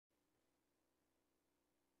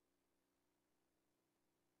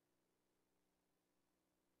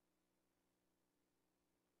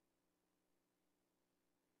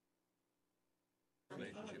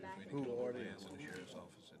relationship between the Commanders and the Sheriff's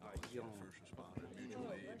Office and the first responder, mutual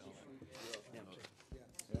aid,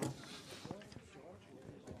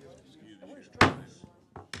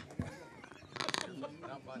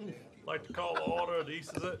 all I'd like to call to order the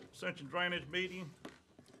East Ascension Drainage Meeting.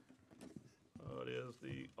 It is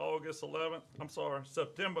the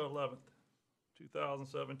September 11th,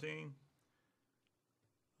 2017.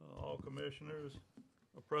 All commissioners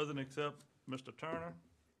are present except Mr. Turner.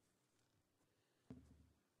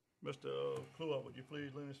 Mr. Kluwer, would you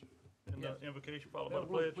please lead us in the invocation followed by the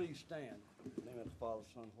pledge? Please stand. In the name of the Father,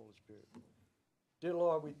 Son, and Holy Spirit. Dear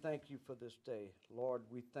Lord, we thank you for this day. Lord,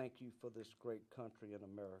 we thank you for this great country in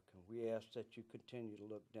America. We ask that you continue to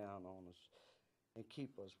look down on us and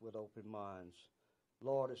keep us with open minds.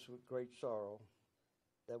 Lord, it's with great sorrow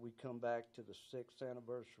that we come back to the 6th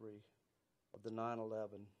anniversary of the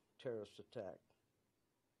 9/11 terrorist attack,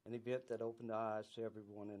 an event that opened the eyes to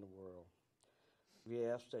everyone in the world. We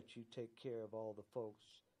ask that you take care of all the folks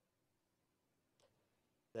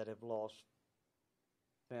that have lost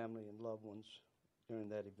family and loved ones during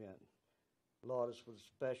that event. Lord, it's with a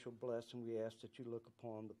special blessing we ask that you look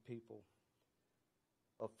upon the people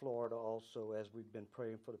of Florida also, as we've been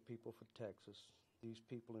praying for the people for Texas. These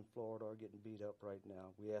people in Florida are getting beat up right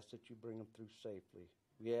now. We ask that you bring them through safely.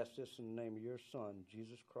 We ask this in the name of your Son,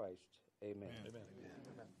 Jesus Christ. Amen. Amen.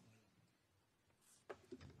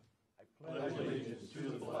 I pledge allegiance to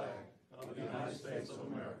the flag of the United States of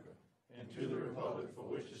America and to the republic for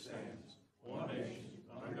which it stands, one nation,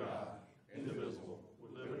 under God, indivisible,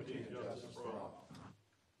 with liberty and justice for all.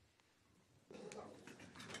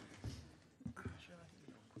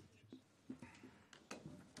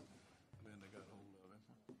 Then they got hold of him.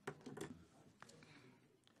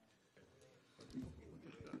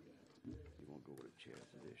 You want to go with a chair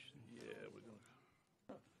position? Yeah, we're gonna.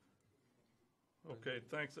 Okay,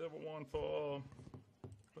 thanks everyone for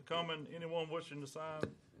coming. Anyone wishing to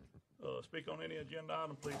speak on any agenda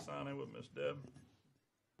item, please sign in with Ms. Deb.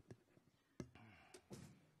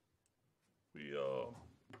 We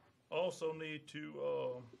also need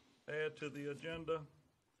to add to the agenda,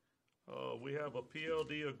 we have a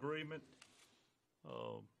PLD agreement.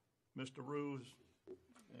 Mr. Ruse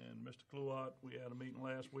and Mr. Kluwer, we had a meeting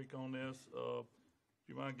last week on this. Do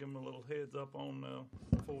you mind giving a little heads up on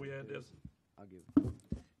before we add this? I'll give it.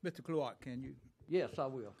 Mr. Kluwer, can you? Yes, I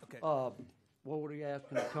will. Okay. What we're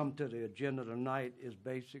asking to come to the agenda tonight is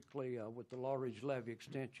basically with the Law Ridge Levee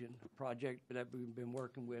Extension, a project that we've been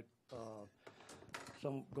working with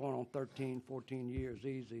going on 13, 14 years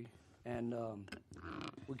easy, and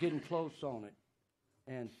we're getting close on it.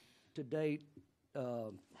 And to date,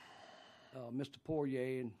 Mr.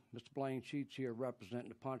 Poirier and Mr. Blaine Sheets here representing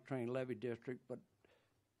the Pontchartrain Levee District, but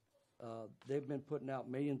they've been putting out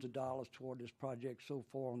millions of dollars toward this project so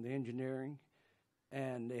far on the engineering,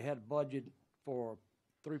 and they had a budget for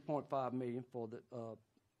 $3.5 million for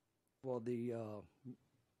the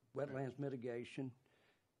wetlands mitigation,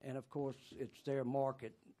 and of course it's their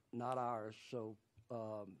market, not ours. So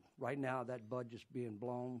right now that budget's being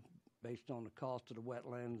blown based on the cost of the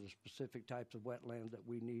wetlands, the specific types of wetlands that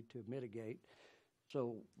we need to mitigate.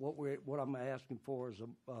 So what I'm asking for is to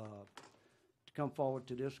come forward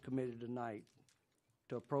to this committee tonight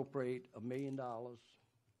to appropriate $1 million,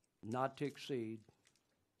 not to exceed,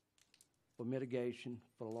 for mitigation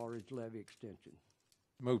for the Law Ridge Levee Extension.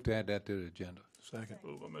 Move to add that to the agenda. Second.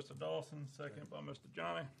 Moved by Mr. Dawson, second by Mr.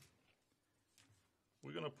 Johnny.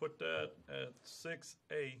 We're gonna put that at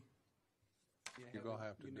 6A. You're gonna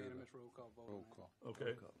have to do Unanimous the roll call vote. roll call.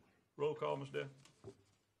 Okay. Roll call, Ms. Deb.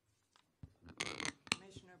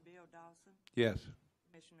 Commissioner Bill Dawson, Yes.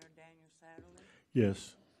 Commissioner Daniel Satterley,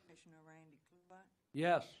 Yes. Commissioner Randy Kluwer,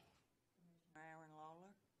 Yes. Commissioner Aaron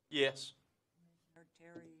Lawler, Yes. Commissioner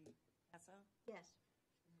Terry Hasso, Yes.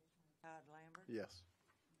 Commissioner Todd Lambert, Yes.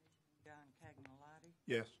 John Cagnolati,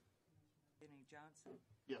 Yes. Benny Johnson,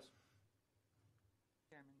 Yes.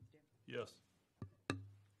 Chairman Dimon. Yes.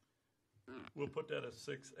 We'll put that at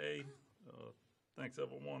 6A. Thanks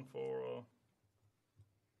everyone for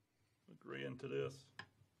agreeing to this.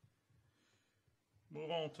 Move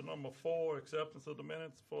on to number 4, acceptance of the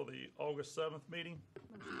minutes for the August 7th meeting.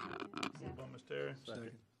 Moved by Ms. Terry.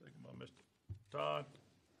 Second by Mr. Todd.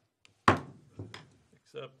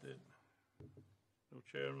 Accepted. No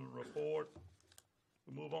chairman report.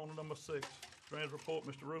 We move on to number 6, drainage report.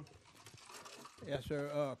 Mr. Rue. Yes,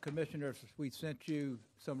 sir. Commissioners, we sent you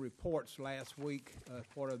some reports last week as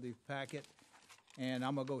part of the packet, and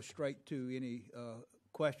I'm going to go straight to any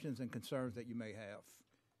questions and concerns that you may have.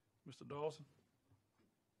 Mr. Dawson.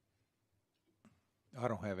 I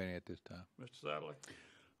don't have any at this time. Mr. Satterley.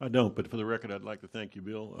 I don't, but for the record, I'd like to thank you,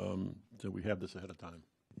 Bill, that we have this ahead of time.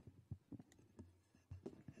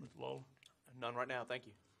 Lawler? None right now, thank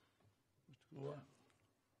you. Mr. Cluett?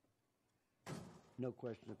 No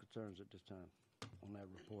question or concerns at this time on that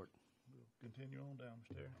report. We'll continue on down,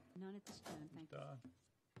 Mr. Terry. None at this time, thank you. Todd?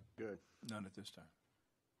 Good. None at this time.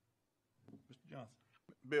 Mr. Johnson?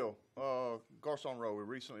 Bill, Garcon Road, we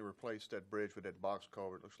recently replaced that bridge with that box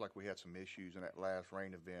culvert. Looks like we had some issues in that last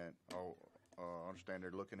rain event. I understand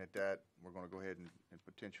they're looking at that. We're gonna go ahead and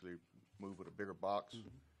potentially move with a bigger box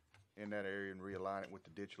in that area and realign it with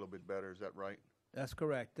the ditch a little bit better. Is that right? That's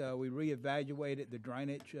correct. We reevaluated the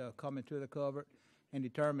drainage coming to the culvert and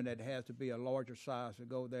determined that it has to be a larger size to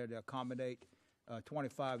go there to accommodate a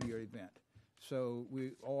 25-year event. So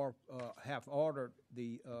we have ordered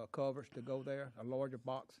the culverts to go there, a larger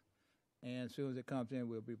box, and as soon as it comes in,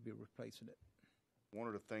 we'll be replacing it. One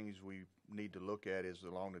of the things we need to look at is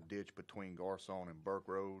along the ditch between Garcon and Burke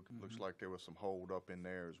Road. Looks like there was some hold up in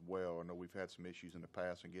there as well. I know we've had some issues in the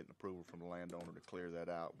past in getting approval from the landowner to clear that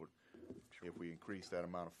out, but if we increase that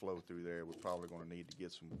amount of flow through there, we're probably going to need to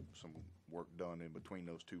get some work done in between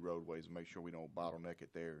those two roadways and make sure we don't bottleneck it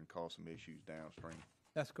there and cause some issues downstream.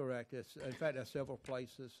 That's correct. In fact, there's several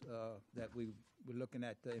places that we're looking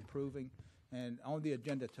at improving. And on the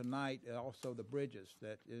agenda tonight, also the bridges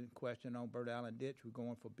that in question on Bird Island Ditch, we're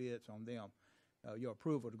going for bids on them. Your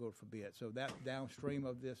approval to go for bid. So that's downstream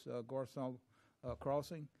of this Garcon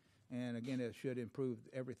crossing. And again, it should improve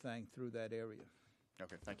everything through that area.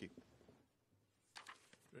 Okay, thank you.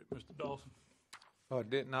 Great. Mr. Dawson?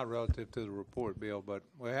 Not relative to the report, Bill, but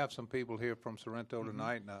we have some people here from Sorrento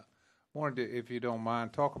tonight, and I wanted to, if you don't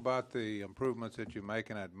mind, talk about the improvements that you're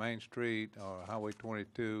making at Main Street or Highway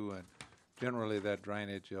 22 and generally that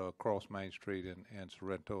drainage across Main Street and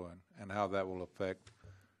Sorrento and how that will affect,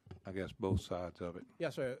 I guess, both sides of it.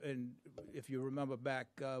 Yes, sir. And if you remember back,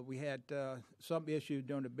 we had some issues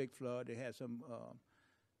during the big flood. They had some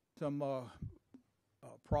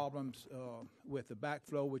problems with the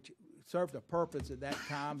backflow, which served a purpose at that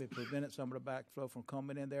time. It prevented some of the backflow from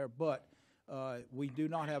coming in there, but we did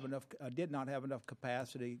not have enough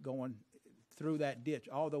capacity going through that ditch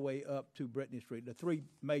all the way up to Brittany Street, the three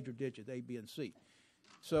major ditches, A, B, and C.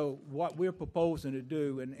 So what we're proposing to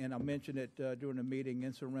do, and I mentioned it during the meeting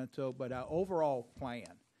in Sorrento, but our overall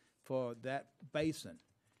plan for that basin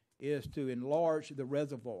is to enlarge the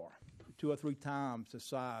reservoir 2 or 3 times the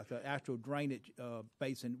size, the actual drainage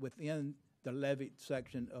basin within the levied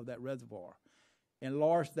section of that reservoir.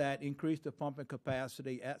 Enlarge that, increase the pumping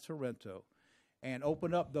capacity at Sorrento, and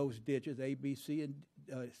open up those ditches, A, B, C, and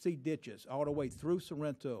C ditches, all the way through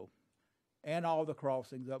Sorrento and all the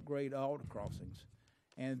crossings, upgrade all the crossings,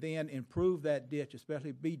 and then improve that ditch,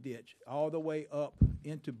 especially B ditch, all the way up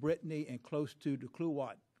into Brittany and close to the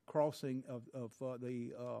Cluot crossing of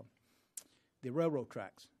the railroad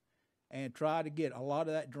tracks, and try to get a lot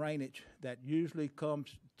of that drainage that usually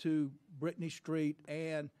comes to Brittany Street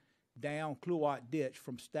and down Cluot Ditch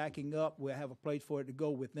from stacking up. We'll have a place for it to go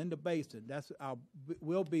within the basin.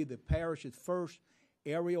 Will be the parish's first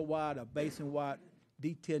area-wide or basin-wide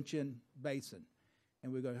detention basin.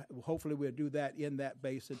 And hopefully we'll do that in that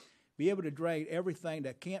basin. Be able to drain everything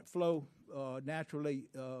that can't flow naturally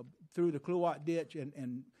through the Cluot Ditch,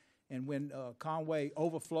 and when Conway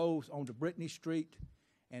overflows onto Brittany Street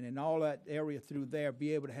and in all that area through there,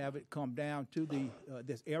 be able to have it come down to the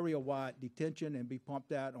this area-wide detention and be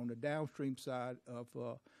pumped out on the downstream side of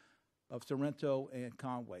Sorrento and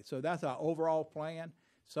Conway. So that's our overall plan.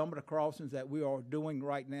 Some of the crossings that we are doing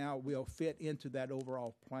right now will fit into that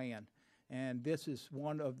overall plan. And this is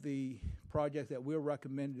one of the projects that we're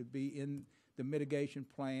recommending to be in the mitigation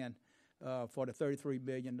plan for the $33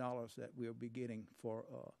 million that we'll be getting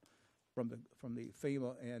from the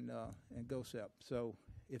FEMA and GOSEP. So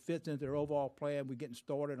it fits into their overall plan. We're getting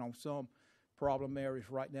started on some problem areas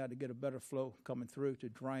right now to get a better flow coming through to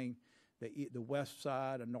drain the west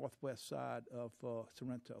side or northwest side of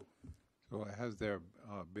Sorrento. So has there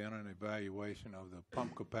been an evaluation of the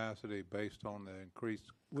pump capacity based on the increased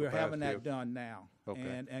capacity? We're having that done now.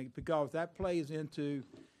 Okay. And because that plays into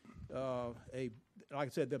like I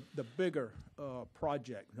said, the bigger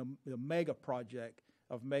project, the mega project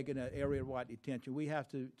of making an area-wide detention. We have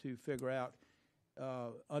to figure out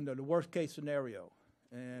under the worst-case scenario,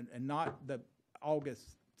 and not the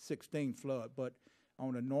August 16 flood, but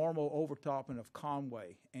on a normal overtopping of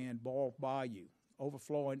Conway and Ball Bayou,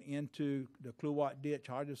 overflowing into the Cluot Ditch,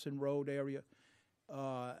 Hodgson Road area,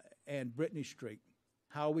 and Brittany Street,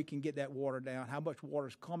 how we can get that water down, how much water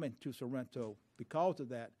is coming to Sorrento because of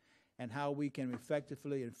that, and how we can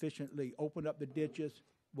effectively and efficiently open up the ditches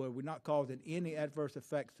where we're not causing any adverse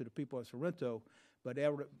effects to the people of Sorrento, but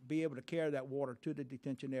be able to carry that water to the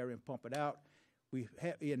detention area and pump it out. we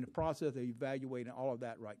have in the process of evaluating all of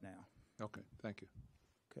that right now. Okay, thank you.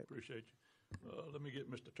 Appreciate you. Let me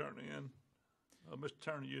get Mr. Turner in. Mr.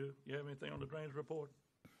 Turner, you have anything on the drainage report?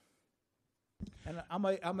 And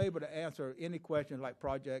I'm able to answer any questions like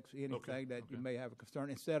projects, anything that you may have a concern.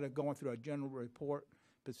 Instead of going through a general report,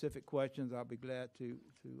 specific questions, I'll be glad to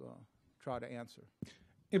try to answer.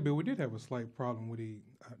 Yeah, Bill, we did have a slight problem with the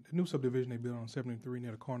new subdivision they built on 73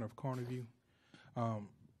 near the corner of Cornerview.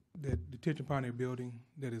 That detention pond they're building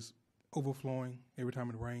that is overflowing every time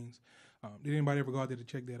it rains. Did anybody ever go out there to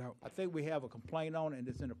check that out? I think we have a complaint on it, and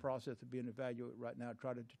it's in the process of being evaluated right now to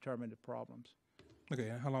try to determine the problems. Okay,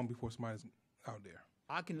 and how long before somebody's out there?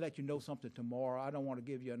 I can let you know something tomorrow. I don't want to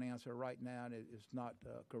give you an answer right now, and it's not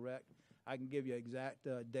correct. I can give you an exact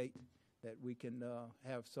date that we can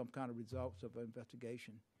have some kind of results of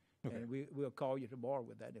investigation. Okay. And we'll call you tomorrow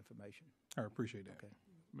with that information. I appreciate that. Okay.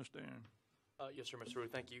 Mr. Aaron? Yes, sir, Mr. Rue,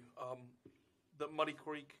 thank you. The Muddy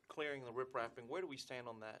Creek clearing, the riprapping, where do we stand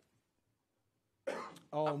on that?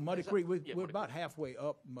 Oh, Muddy is that- Creek, we're yeah, Muddy about Creek. halfway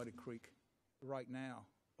up Muddy Creek right now.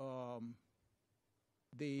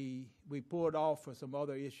 We pulled off for some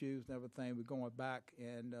other issues and everything. We're going back,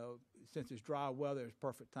 and since it's dry weather, it's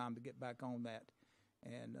perfect time to get back on that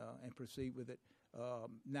and proceed with it.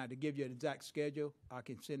 Now, to give you an exact schedule, I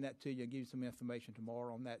can send that to you and give you some information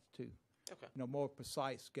tomorrow on that too. Okay, More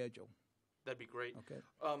precise schedule. that'd be great. Okay.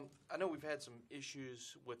 I know we've had some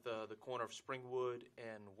issues with the corner of Springwood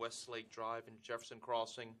and Westlake Drive and Jefferson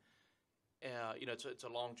Crossing. It's a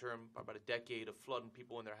long-term, about a decade of flooding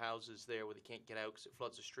people in their houses there where they can't get out because it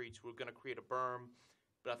floods the streets. We're going to create a berm,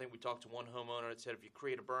 but I think we talked to one homeowner that said if you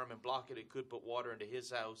create a berm and block it, it could put water into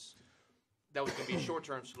his house. That was going to be a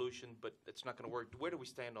short-term solution, but it's not going to work. Where do we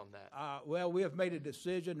stand on that? Well, we have made a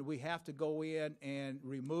decision. We have to go in and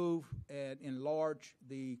remove and enlarge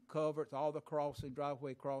the culverts, all the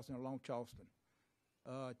driveway crossing along Charleston,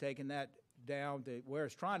 taking that down to where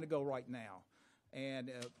it's trying to go right now.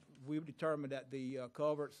 And we've determined that the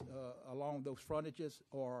culverts along those frontages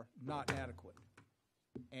are not adequate.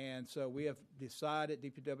 And so we have decided,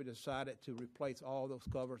 DPW decided to replace all those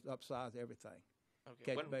culverts, upsize everything.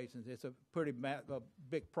 Okay. Catch basins. It's a pretty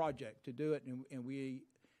big project to do it, and we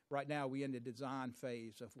right now we in the design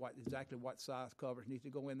phase of exactly what size covers need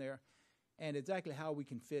to go in there, and exactly how we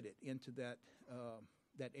can fit it into that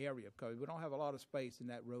area, because we don't have a lot of space in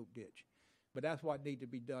that road ditch. But that's what needs to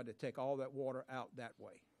be done to take all that water out that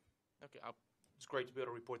way. Okay, it's great to be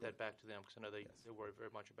able to report that back to them because I know they worry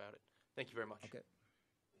very much about it. Thank you very much. Okay.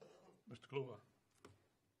 Mr. Kluwer?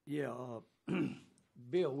 Yeah,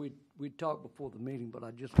 Bill, we talked before the meeting, but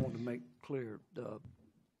I just wanted to make clear the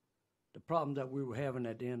problem that we were having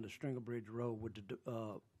at the end of Stringer Bridge Road with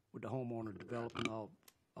the homeowner developing all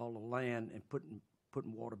the land and putting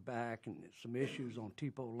water back, and some issues on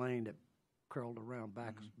Tipo Lane that curled around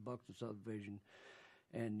back of Buxton subdivision.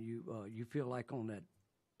 And you feel like on that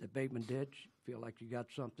abatement ditch, feel like you got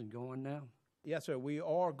something going now? Yes, sir. We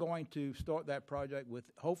are going to start that project with,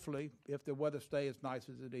 hopefully, if the weather stays as nice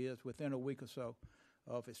as it is, within a week or so,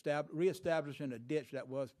 of reestablishing a ditch that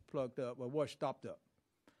was plugged up, or was stopped up.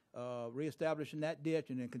 Reestablishing that ditch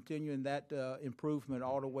and then continuing that improvement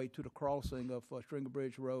all the way to the crossing of Stringer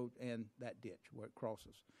Bridge Road and that ditch where it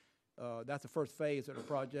crosses. That's the first phase of the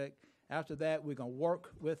project. After that, we're going to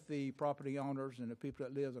work with the property owners and the people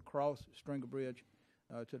that live across Stringer Bridge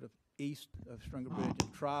to the east of Stringer Bridge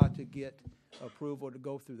and try to get approval to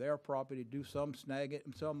go through their property, do some snagging,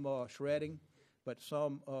 some shredding, but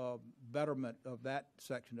some betterment of that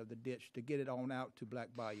section of the ditch to get it on out to Black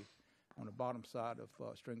Bayou on the bottom side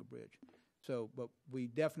of Stringer Bridge. So, but we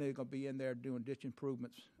definitely going to be in there doing ditch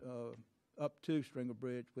improvements up to Stringer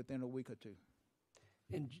Bridge within a week or two.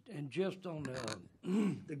 And just on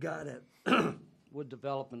the guy that was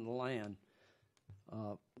developing the land,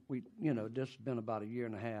 this has been about a year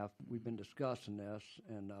and a half. We've been discussing this,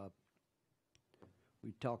 and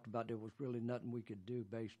we talked about there was really nothing we could do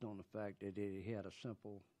based on the fact that he had a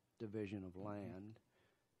simple division of land,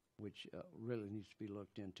 which really needs to be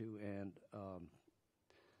looked into. And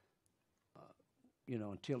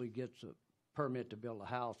until he gets a permit to build a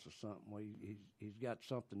house or something, well, he's got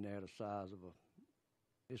something there the size of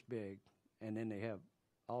it's big, and then they have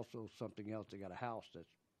also something else. They got a house that's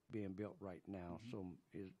being built right now. So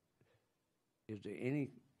is there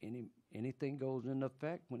anything goes into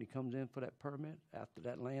effect when he comes in for that permit after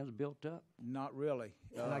that land's built up? Not really.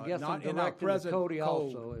 And I guess not I'm in our directing to present Cody code.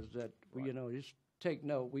 also is that Right. just take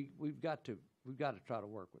note. We've got to try to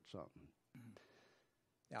work with something.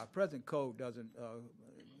 Our present code doesn't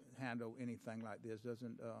handle anything like this.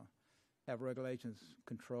 Doesn't have regulations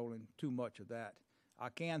controlling too much of that. I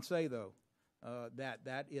can say though,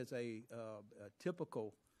 that is a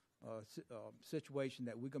typical situation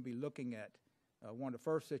that we're going to be looking at. One of the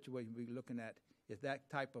first situations we're looking at is that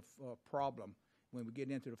type of problem when we get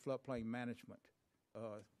into the floodplain management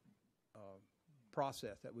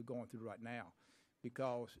process that we're going through right now,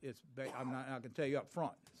 because I can tell you up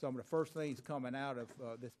front, some of the first things coming out of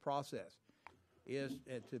this process is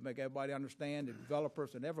to make everybody understand, the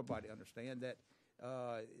developers and everybody understand, that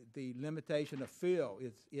the limitation of fill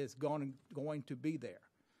is going to be there.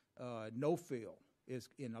 No fill is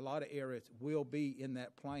in a lot of areas will be in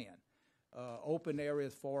that plan. Open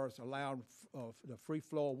areas for us allowing the free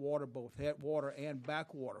flow of water, both headwater and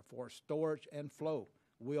backwater, for storage and flow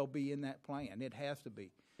will be in that plan. It has to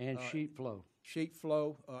be. And sheet flow. Sheet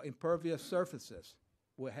flow, impervious surfaces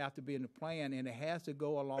will have to be in the plan, and it has to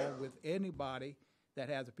go along with anybody that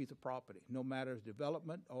has a piece of property, no matter if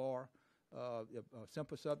development or a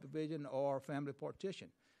simple subdivision or family partition,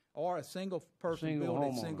 or a single person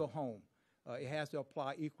building, single home. It has to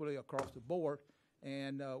apply equally across the board,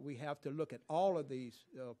 and we have to look at all of these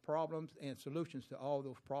problems and solutions to all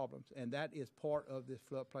those problems, and that is part of this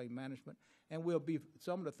floodplain management, and will be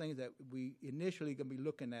some of the things that we initially going to be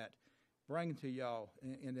looking at, bringing to y'all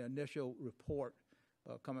in the initial report,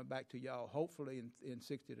 coming back to y'all, hopefully in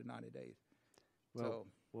 60 to 90 days. Well,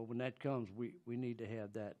 when that comes, we need to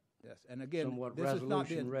have that. Yes, and again, somewhat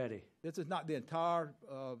resolution ready. This is not the entire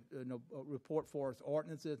report for its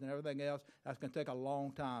ordinances and everything else. That's going to take a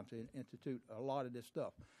long time to institute a lot of this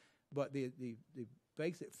stuff. But the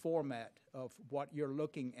basic format of what you're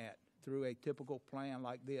looking at through a typical plan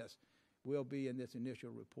like this will be in this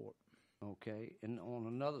initial report. Okay, and on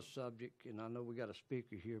another subject, and I know we got a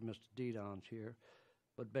speaker here, Mr. Didon's here,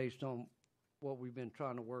 but based on what we've been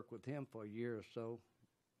trying to work with him for a year or so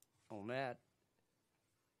on that,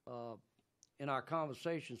 in our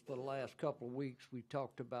conversations for the last couple of weeks, we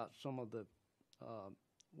talked about some of the,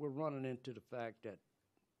 we're running into the fact that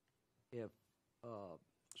if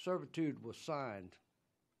servitude was signed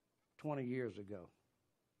 20 years ago,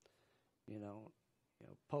 you know,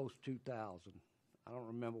 post 2000, I don't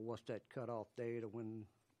remember what's that cutoff date or when,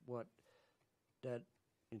 what, that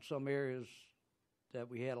in some areas that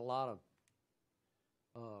we had a lot of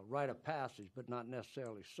rite of passage, but not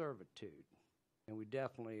necessarily servitude. And we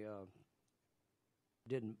definitely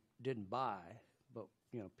didn't buy, but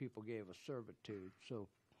people gave us servitude. So,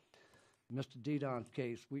 Mr. Didon's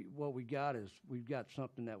case, what we got is we've got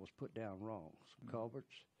something that was put down wrong, some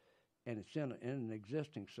culverts, and it's in an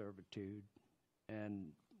existing servitude, and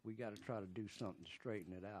we got to try to do something to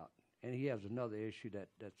straighten it out. And he has another issue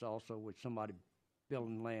that's also with somebody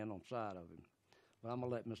building land on side of him. But I'm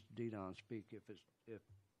gonna let Mr. Didon speak if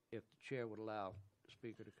the chair would allow the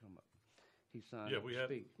speaker to come up. He signed up to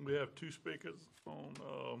speak. We have two speakers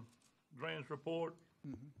on drainage report.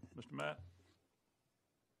 Mr. Matt.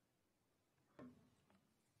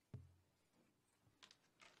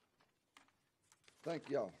 Thank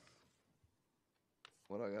y'all.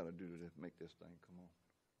 What I gotta do to make this thing come on?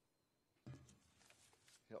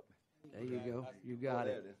 Help me. There you go. You got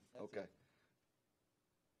it. Okay.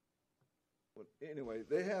 But anyway,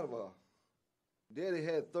 Daddy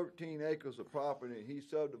had 13 acres of property, and he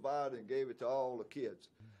subdivided and gave it to all the kids.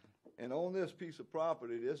 And on this piece of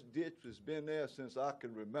property, this ditch has been there since I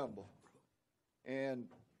can remember. And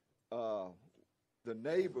the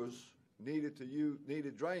neighbors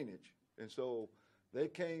needed drainage. And so they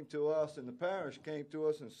came to us, and the parish came to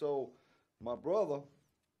us, and so my brother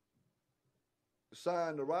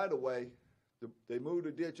signed the right-of-way. They moved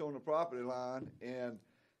the ditch on the property line, and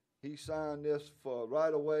he signed this for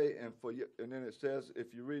right-of-way, and then it says,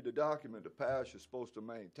 if you read the document, the parish is supposed to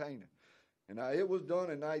maintain it. And now it was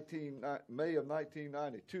done in May of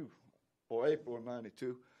 1992, or April of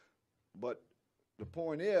 92. But the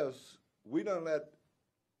point is, we done let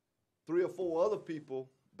 3 or 4 other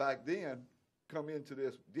people back then come into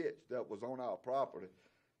this ditch that was on our property.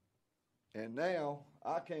 And now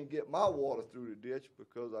I can't get my water through the ditch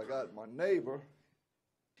because I got my neighbor.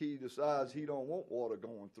 He decides he don't want water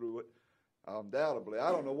going through it, undoubtedly.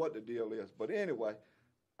 I don't know what the deal is. But anyway,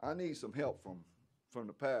 I need some help from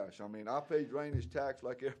the parish. I mean, I pay drainage tax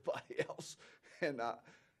like everybody else. And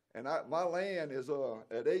my land is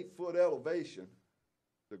at 8-foot elevation.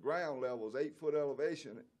 The ground level is 8-foot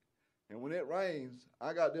elevation. And when it rains,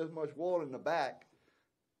 I got this much water in the back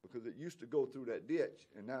because it used to go through that ditch,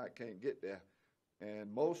 and now it can't get there.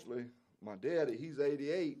 And mostly, my daddy, he's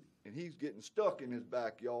 88, and he's getting stuck in his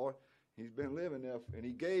backyard. He's been living there, and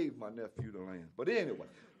he gave my nephew the land. But anyway,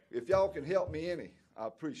 if y'all can help me any, I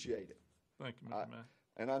appreciate it. Thank you, Mr. Matt.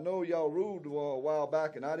 And I know y'all ruled a while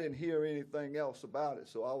back, and I didn't hear anything else about it,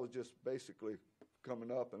 so I was just basically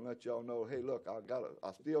coming up and let y'all know, hey, look,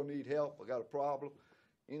 I still need help. I got a problem.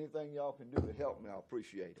 Anything y'all can do to help me, I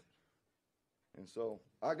appreciate it. And so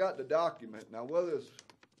I got the document. Now, whether it's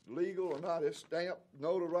legal or not, it's stamped,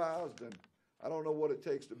 notarized, and I don't know what it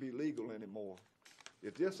takes to be legal anymore.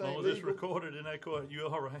 If this As ain't long as it's legal, recorded in that court, you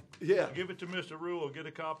all right? Yeah. Give it to Mr. Rule, get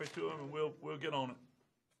a copy to him, and we'll get on it.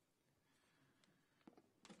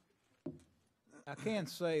 I can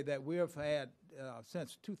say that we have had,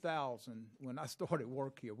 since 2000, when I started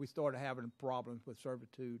work here, we started having problems with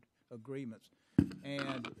servitude agreements.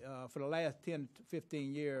 And for the last 10 to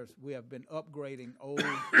 15 years, we have been upgrading old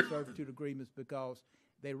servitude agreements because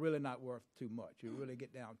they're really not worth too much. You really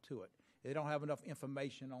get down to it. They don't have enough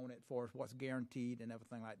information on it for what's guaranteed and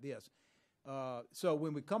everything like this. So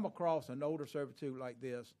when we come across an older servitude like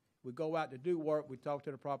this, we go out to do work, we talk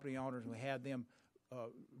to the property owners, and we have them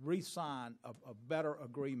re-sign a better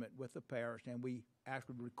agreement with the parish, and we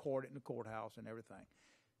actually record it in the courthouse and everything.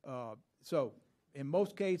 So in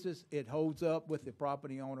most cases, it holds up with the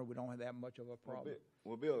property owner. We don't have that much of a problem.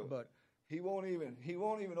 well, Bill, But he won't even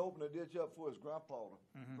open the ditch up for his grandpa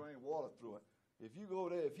to drain water through it. If you go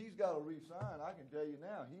there, if he's got to re-sign, I can tell you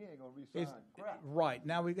now, he ain't gonna re-sign crap. Right.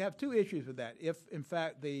 Now, we have two issues with that. If, in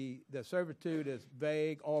fact, the servitude is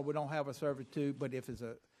vague, or we don't have a servitude, but if it's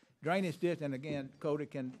a drainage ditch, and again, Cody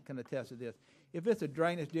can attest to this, if it's a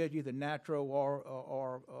drainage ditch, either natural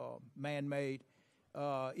or man-made,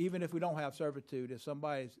 even if we don't have servitude, if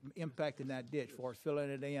somebody's impacting that ditch for us filling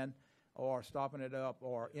it in or stopping it up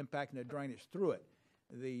or impacting the drainage through it,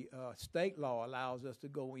 the state law allows us to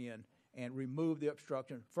go in and remove the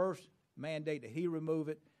obstruction. First, mandate that he remove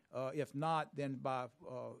it. If not, then by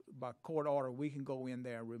court order, we can go in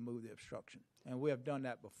there and remove the obstruction. And we have done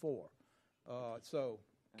that before.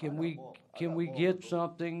 Can we get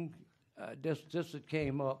something, this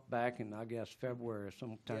came up back in, I guess, February or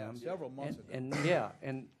sometime. Yeah, several months ago.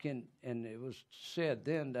 And it was said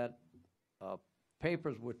then that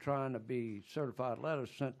papers were trying to be certified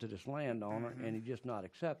letters sent to this landowner, and he's just not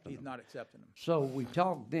accepting them. He's not accepting them. So we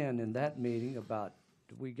talked then in that meeting about,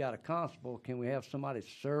 we got a constable, can we have somebody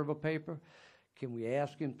serve a paper? Can we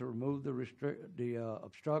ask him to remove the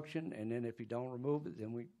obstruction, and then if he don't remove it,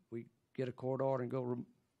 then we get a court order and go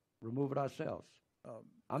remove it ourselves?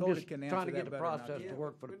 I'm Cody just can trying to answer get that the better than I process can. to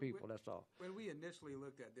work for the people, that's all. When we initially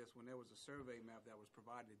looked at this, when there was a survey map that was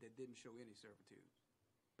provided that didn't show any servitude.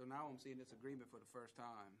 So now I'm seeing this agreement for the first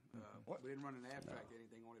time. We didn't run an abstract or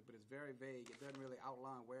anything on it, but it's very vague. It doesn't really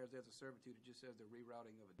outline where there's a servitude. It just says the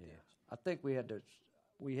rerouting of a ditch. I think we had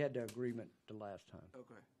the agreement the last time.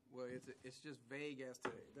 Okay. Well, it's just vague as to,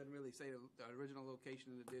 it doesn't really say the original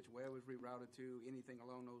location of the ditch, where it was rerouted to, anything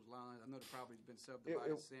along those lines. I know the property's been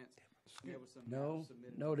subdivided since. There was some maps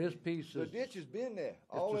submitted. No, this piece The is, ditch has been there.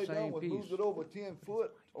 It's All the they done same was piece. moved it over 10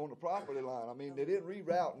 foot on the property line. I mean, they didn't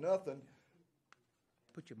reroute nothing.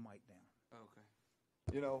 Put your mic down. Okay.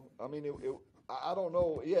 You know, I mean, I don't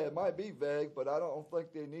know. Yeah, it might be vague, but I don't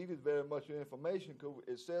think they needed very much information because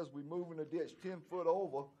it says we moving the ditch 10 foot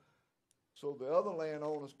over, so the other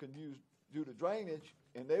landowners can do the drainage,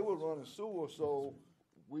 and they were running sewer, so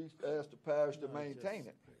we asked the parish to maintain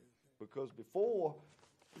it. Because before,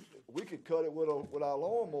 we could cut it with our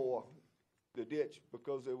lawnmower, the ditch,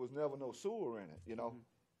 because there was never no sewer in it, you know?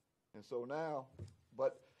 And so now,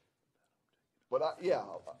 but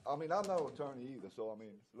I mean, I'm no attorney either, so I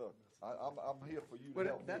mean, look, I'm here for you to But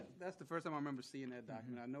help me. that's the first time I remember seeing that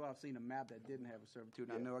document. I know I've seen a map that didn't have a servitude,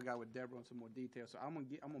 and I know I got with Deborah on some more details. So I'm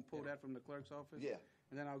gonna pull that from the clerk's office. Yeah.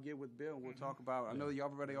 And then I'll get with Bill, and we'll talk about, I know you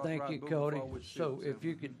already thank authorized you, moving Cody. forward. So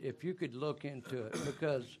if you could look into it,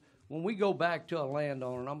 because when we go back to a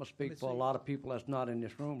landowner, and I'm gonna speak for a lot of people that's not in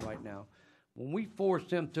this room right now, when we force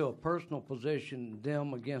them to a personal position,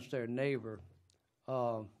 them against their neighbor,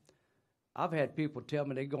 I've had people tell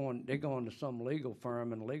me they're going to some legal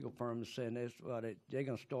firm, and the legal firm is saying they're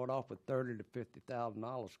going to start off with $30,000 to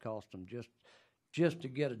 $50,000 cost them just to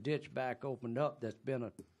get a ditch back opened up that's been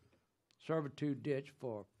a servitude ditch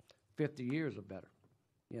for 50 years or better,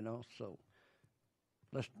 you know. So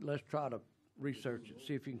let's try to research it,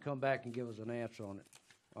 see if you can come back and give us an answer on it.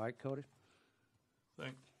 All right, Cody?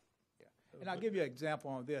 Thanks. And I'll give you an example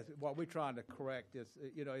on this. What we're trying to correct is,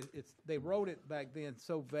 you know, they wrote it back then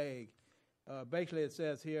so vague. Basically, it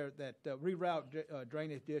says here that reroute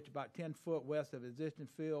drainage ditch about 10 foot west of existing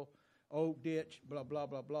field, old ditch, blah, blah,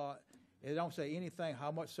 blah, blah. It don't say anything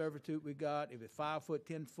how much servitude we got, if it's 5 foot,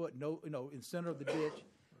 10 foot, no, you know, in center of the ditch.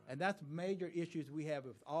 And that's major issues we have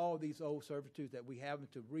with all these old servitudes that we have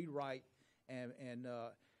to rewrite and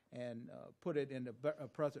put it in a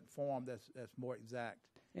present form that's more exact.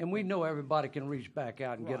 And we know everybody can reach back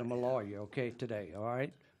out and get them a lawyer, okay, today, all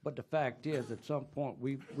right? But the fact is, at some point,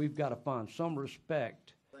 we've got to find some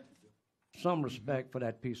respect, for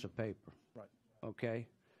that piece of paper. Right. Okay?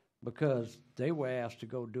 Because they were asked to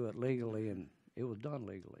go do it legally, and it was done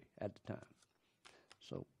legally at the time.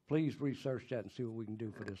 So please research that and see what we can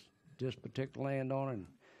do for this particular landowner, and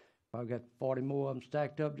I've got 40 more of them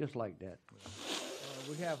stacked up just like that.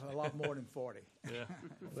 We have a lot more than 40. Yeah.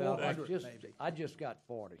 Well, 400 maybe. I just got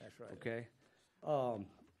 40. That's right. Okay?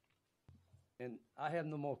 And I have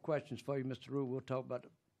no more questions for you, Mr. Rule. We'll talk about the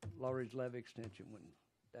Lawry's levy extension when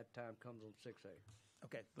that time comes on 6A.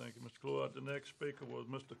 Okay. Thank you, Mr. Cluett. The next speaker was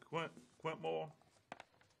Mr. Quintmore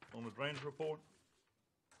on the drainage report.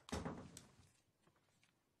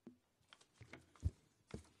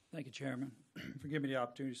 Thank you, Chairman, for giving me the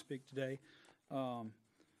opportunity to speak today. I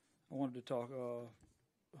wanted to talk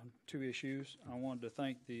on two issues. I wanted to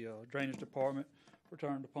thank the Drainage Department for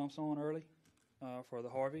turning the pumps on early for the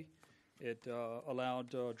Harvey. It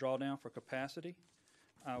allowed drawdown for capacity.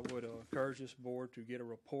 I would encourage this board to get a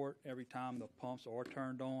report every time the pumps are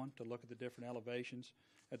turned on to look at the different elevations,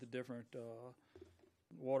 at the different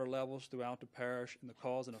water levels throughout the parish, and the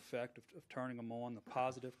cause and effect of turning them on, the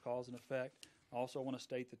positive cause and effect. I also want to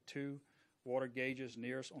state the 2 water gauges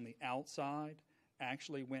nearest on the outside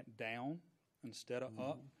actually went down instead of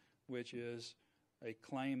up, which is a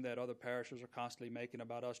claim that other parishes are constantly making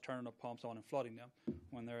about us turning the pumps on and flooding them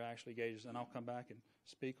when they're actually gauges. And I'll come back and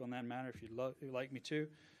speak on that matter if you'd like me to.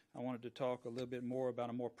 I wanted to talk a little bit more about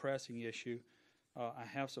a more pressing issue. I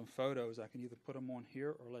have some photos. I can either put them on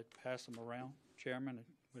here or pass them around, Chairman,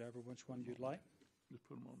 whatever, which one you'd like. Just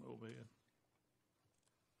put them on the overhead.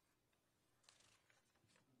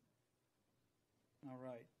 All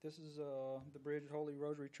right. This is the bridge at Holy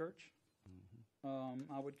Rosary Church.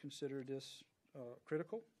 I would consider this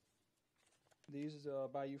critical. These is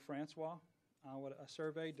Bayou Francois. I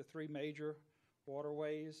surveyed the 3 major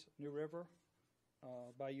waterways, New River,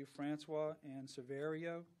 Bayou Francois, and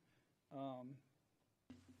Severio.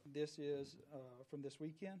 This is from this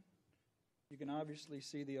weekend. You can obviously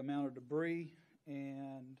see the amount of debris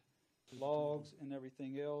and logs and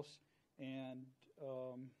everything else, and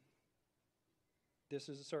this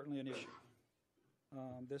is certainly an issue.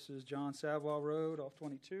 This is John Savoy Road off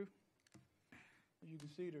 22. You can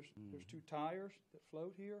see there's 2 tires that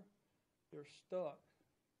float here. They're stuck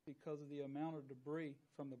because of the amount of debris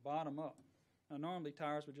from the bottom up. Now, normally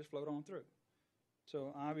tires would just float on through.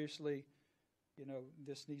 So obviously,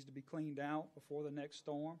 this needs to be cleaned out before the next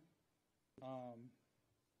storm.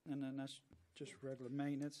 And then that's just regular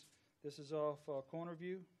maintenance. This is off Corner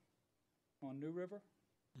View on New River.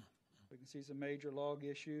 We can see some major log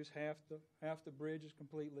issues. Half the bridge is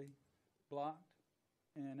completely blocked.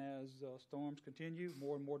 And as storms continue,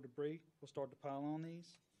 more and more debris will start to pile on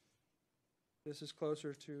these. This is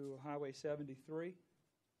closer to Highway 73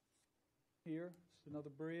 here. It's another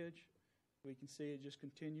bridge. We can see it just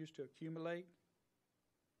continues to accumulate.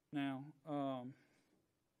 Now,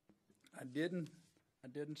 I didn't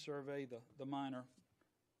survey the minor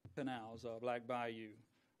canals, Black Bayou,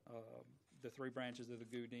 the 3 branches of the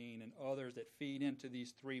Goudine, and others that feed into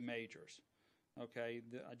these 3 majors. Okay,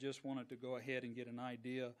 I just wanted to go ahead and get an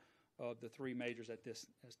idea of the 3 majors as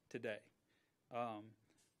today.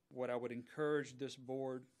 What I would encourage this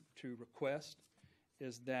board to request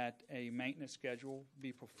is that a maintenance schedule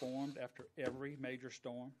be performed after every major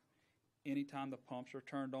storm, anytime the pumps are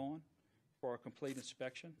turned on, for a complete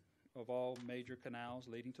inspection of all major canals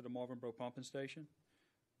leading to the Marvinboro pumping station.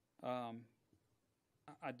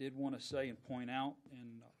 I did want to say and point out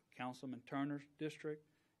in Councilman Turner's district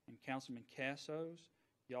and Councilman Casso's,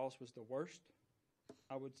 y'all's was the worst.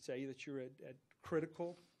 I would say that you're at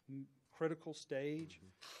critical stage.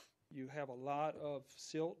 You have a lot of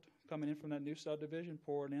silt coming in from that new subdivision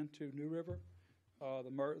pouring into New River.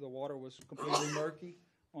 The water was completely murky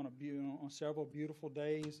on several beautiful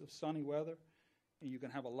days of sunny weather, and you can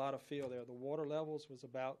have a lot of fill there. The water levels was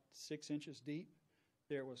about 6 inches deep.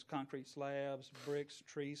 There was concrete slabs, bricks,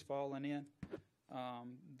 trees falling in.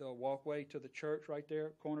 The walkway to the church right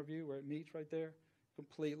there, Corner View, where it meets right there,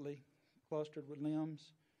 completely clustered with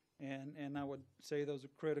limbs, and I would say those are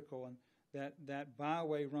critical. And that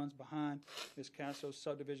byway runs behind Ms. Casso's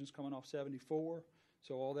subdivisions coming off 74,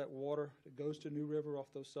 so all that water that goes to New River off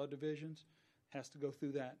those subdivisions has to go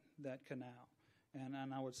through that canal, and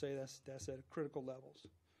I would say that's at critical levels.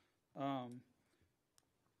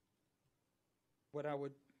 What I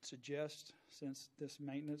would suggest, since this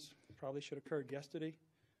maintenance probably should have occurred yesterday,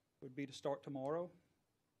 would be to start tomorrow.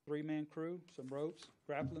 3-man crew, some ropes,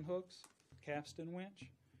 grappling hooks, capstan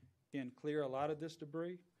winch, and clear a lot of this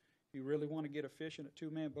debris. You really want to get efficient, a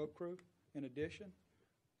 2-man boat crew in addition.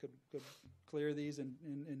 could clear these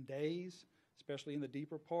in days, especially in the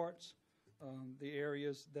deeper parts. The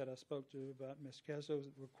areas that I spoke to about Ms. Casso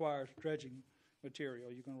requires dredging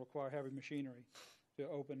material. You're going to require heavy machinery to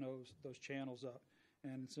open those channels up,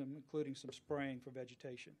 and including some spraying for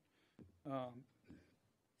vegetation.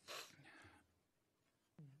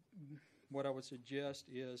 What I would suggest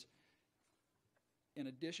is, in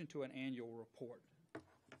addition to an annual report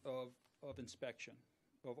of inspection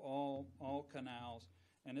of all canals,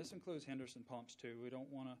 and this includes Henderson pumps too. We don't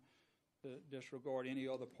want to disregard any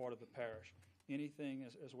other part of the parish. Anything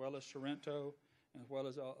as well as Sorrento, as well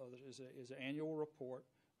as is an annual report,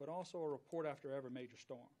 but also a report after every major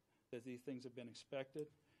storm, that these things have been inspected,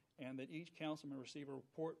 and that each councilman receive a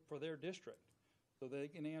report for their district, so they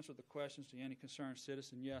can answer the questions to any concerned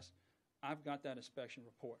citizen. Yes, I've got that inspection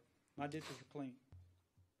report. My ditches are clean.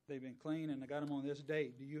 They've been clean, and I got them on this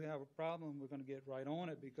date. Do you have a problem? We're going to get right on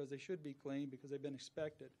it, because they should be clean, because they've been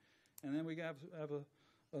inspected. And then we have a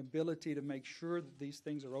ability to make sure that these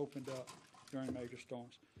things are opened up during major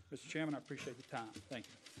storms. Mr. Chairman, I appreciate the time. Thank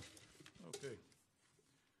you. Okay.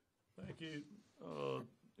 Thank you.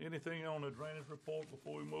 Anything on the drainage report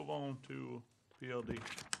before we move on to PLD?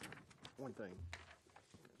 One thing.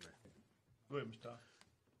 Go ahead, Mr. Todd.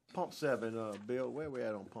 Pump 7, Bill, where we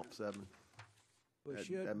at on Pump 7? We At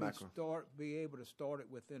should Macro. be able to start it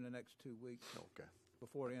within the next 2 weeks. Okay.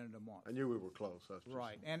 Before the end of the month. I knew we were close. That's just-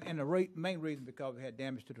 Right, and the main reason, because we had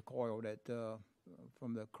damage to the coil that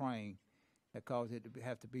from the crane that caused it to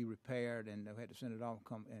have to be repaired, and they had to send it off,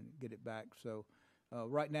 come and get it back. So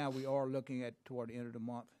right now we are looking at toward the end of the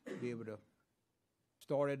month to be able to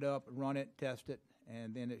start it up, run it, test it,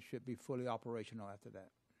 and then it should be fully operational after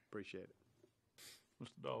that. Appreciate it.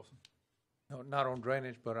 Mr. Dawson. No, not on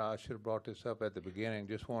drainage, but I should have brought this up at the beginning.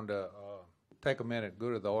 Just wanted to take a minute,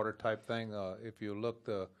 go to the order type thing. If you look,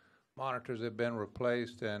 the monitors have been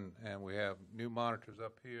replaced, and we have new monitors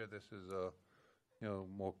up here. This is,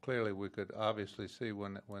 more clearly we could obviously see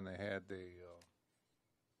when they had the,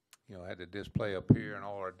 had the display up here, and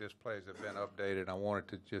all our displays have been updated. I wanted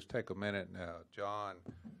to just take a minute now. John,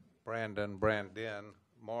 Brandon,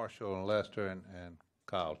 Marshall, and Lester, and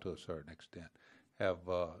Kyle to a certain extent have,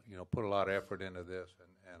 put a lot of effort into this,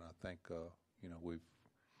 and I think, we've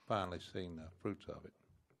finally seen the fruits of it.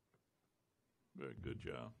 Very good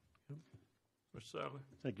job. Mr. Sadler.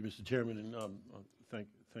 Thank you, Mr. Chairman, and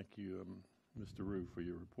thank you, Mr. Rue, for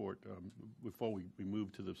your report. Before we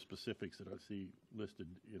move to the specifics that I see listed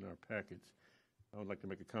in our packets, I would like to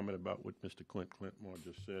make a comment about what Mr. Clint Clintmore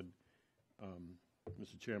just said.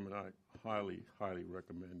 Mr. Chairman, I highly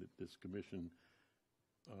recommend that this commission,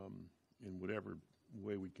 in whatever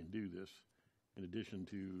way we can do this, in addition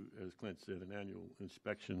to, as Clint said, an annual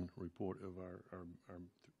inspection report of our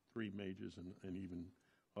 3 majors and even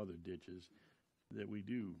other ditches, that we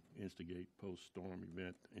do instigate post-storm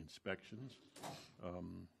event inspections.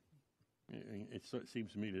 It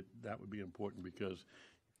seems to me that would be important, because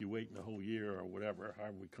if you wait in a whole year or whatever,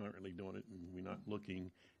 however we're currently doing it, and we're not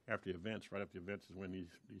looking after events, right after events is when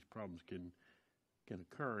these problems can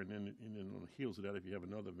occur, and then on the heels of that, if you have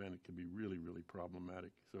another event, it can be really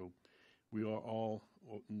problematic. So we are all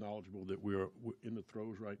knowledgeable that we're in the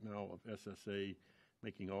throes right now of SSA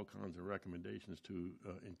making all kinds of recommendations to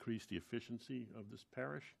increase the efficiency of this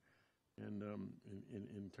parish, and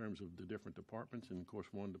in terms of the different departments, and of course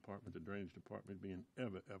one department, the drainage department, being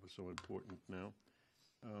ever so important now.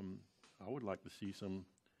 I would like to see some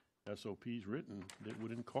SOPs written that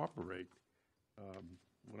would incorporate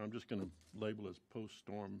what I'm just going to label as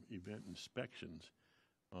post-storm event inspections,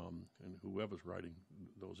 and whoever's writing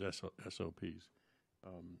those SOPs.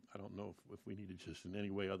 I don't know if we need to just in any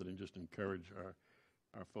way other than just encourage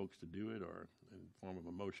our folks to do it, or in form of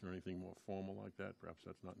a motion or anything more formal like that. Perhaps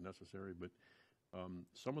that's not necessary, but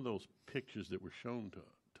some of those pictures that were shown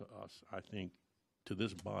to us, I think, to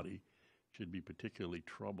this body, should be particularly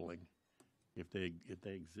troubling if they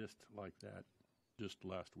exist like that just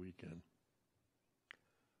last weekend.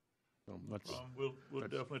 So We'll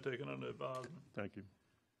definitely take it under advisement. Thank you.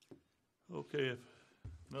 Okay, if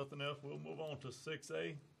nothing else, we'll move on to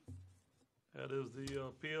 6A. That is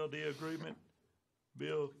the PLD agreement.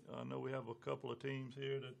 Bill, I know we have a couple of teams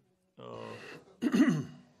here that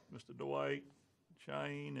Mr. Dwight,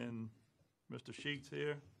 Shane, and Mr. Sheets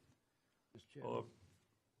here. Mr. Chairman,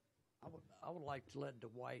 I would like to let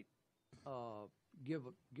Dwight give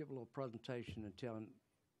a little presentation and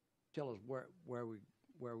tell us where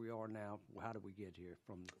we are now. How did we get here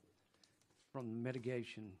from the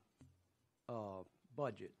mitigation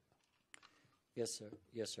budget? Yes,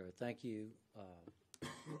 sir. Thank you,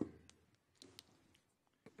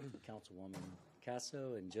 Councilwoman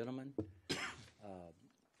Casso and gentlemen.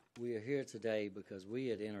 we are here today because we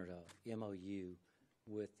had entered a MOU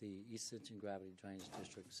with the Ascension Gravity Drainage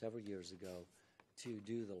District several years ago to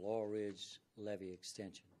do the Laurel Ridge levee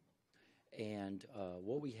extension. And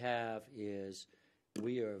what we have is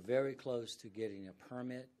we are very close to getting a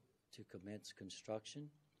permit to commence construction.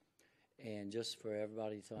 And just for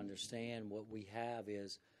everybody to understand, what we have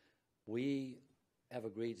is we have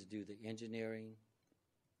agreed to do the engineering,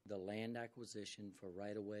 the land acquisition for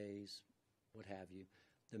right-of-ways, what have you,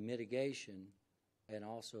 the mitigation, and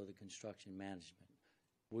also the construction management.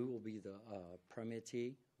 We will be the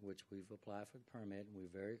permittee, which we've applied for the permit, and we're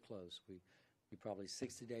very close. We're probably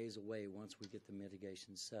 60 days away once we get the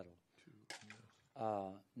mitigation settled.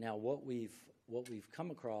 Now, what we've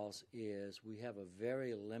come across is we have a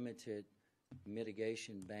very limited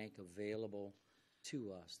mitigation bank available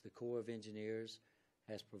to us. The Corps of Engineers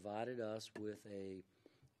has provided us with a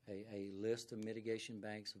list of mitigation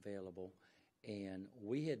banks available, and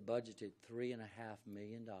we had budgeted $3.5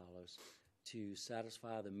 million to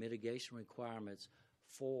satisfy the mitigation requirements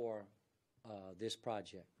for this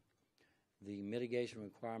project. The mitigation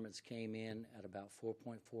requirements came in at about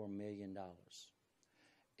 $4.4 million.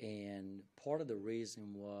 And part of the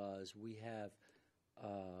reason was we have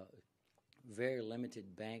very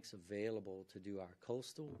limited banks available to do our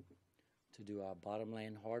coastal, to do our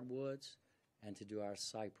bottomland hardwoods, and to do our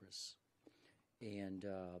cypress. And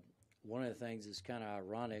one of the things that's kind of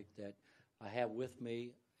ironic that I have with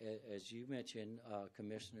me, as you mentioned,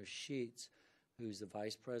 Commissioner Sheets, who's the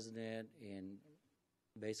vice president, and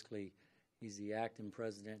basically he's the acting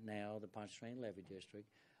president now of the Pontchartrain Levee District.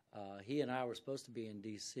 He and I were supposed to be in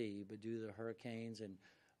D.C., but due to the hurricanes and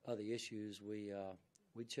other issues, we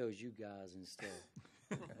chose you guys instead.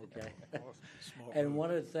 Okay. And one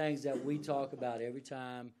of the things that we talk about every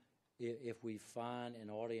time if we find an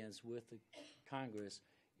audience with the Congress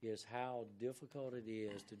is how difficult it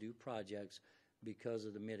is to do projects because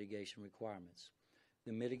of the mitigation requirements.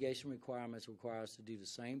 The mitigation requirements require us to do the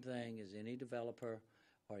same thing as any developer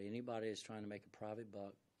or anybody that's trying to make a private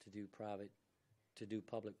buck to do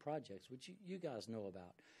public projects, which you guys know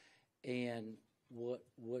about. And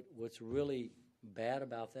what's really bad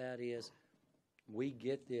about that is we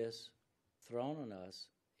get this thrown on us,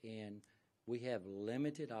 and we have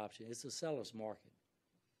limited options. It's a seller's market,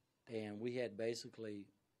 and we had basically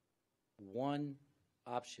one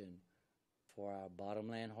option for our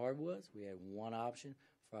bottomland hardwoods. We had one option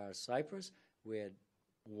for our cypress. We had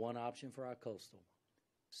one option for our coastal.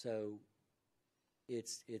 So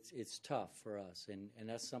it's tough for us, and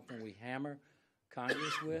that's something we hammer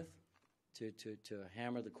Congress with, to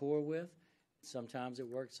hammer the Corps with. Sometimes it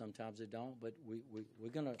works, sometimes it don't, but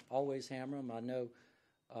we're going to always hammer them. I know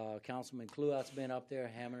Councilman Kluat's been up there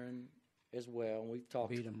hammering as well, and we've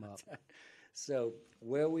talked Beat 'em up. that. So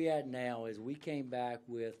where we at now is we did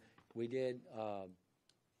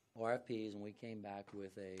RFPs, and we came back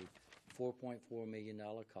with a $4.4 million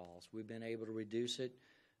cost. We've been able to reduce it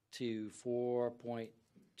to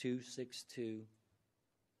 $4.262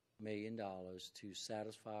 million to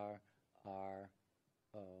satisfy our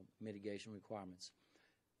mitigation requirements.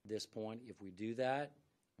 At this point, if we do that,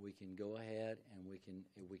 we can go ahead and we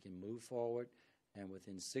can move forward, and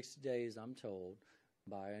within 60 days, I'm told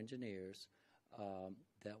by our engineers,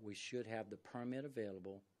 that we should have the permit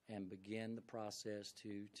available and begin the process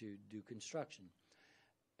to do construction.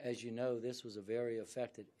 As you know, this was a very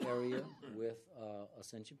affected area with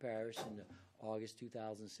Ascension Parish in the August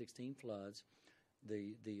 2016 floods.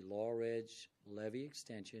 The Laurel Ridge levee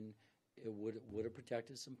extension, it would have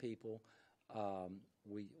protected some people.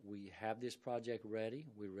 We have this project ready.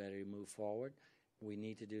 We're ready to move forward. We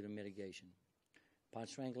need to do the mitigation.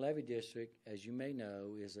 Pontchartrain Levee District, as you may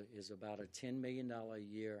know, is about a $10 million a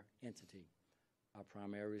year entity. Our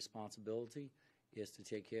primary responsibility is to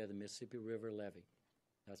take care of the Mississippi River levee.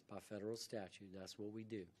 That's by federal statute. That's what we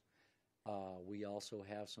do. We also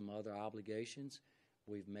have some other obligations.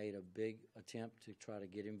 We've made a big attempt to try to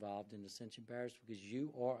get involved in Ascension Parish because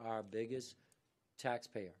you are our biggest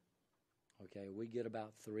taxpayer. Okay, we get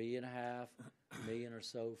about $3.5 million or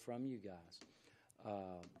so from you guys.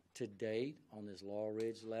 To date, on this Laurel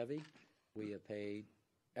Ridge levee, we have paid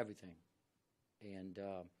everything. And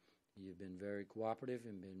you've been very cooperative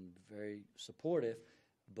and been very supportive,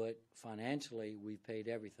 but financially, we've paid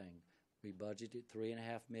everything. We budgeted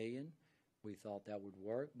 $3.5 million. We thought that would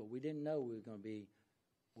work, but we didn't know we were going to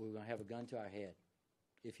have a gun to our head,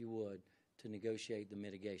 if you would, to negotiate the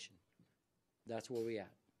mitigation. That's where we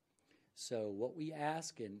at. So what we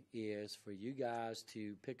asking is for you guys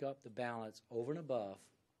to pick up the balance over and above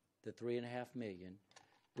the $3.5 million,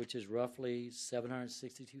 which is roughly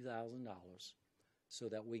 $762,000, so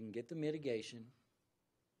that we can get the mitigation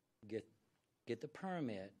get the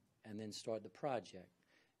permit, and then start the project.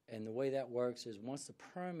 And the way that works is once the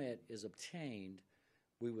permit is obtained,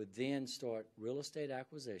 we would then start real estate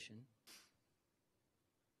acquisition.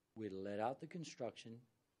 We'd let out the construction.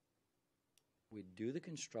 We'd do the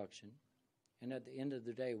construction. And at the end of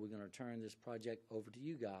the day, we're going to turn this project over to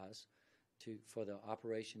you guys for the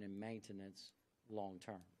operation and maintenance long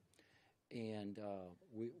term. And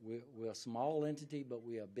we're a small entity, but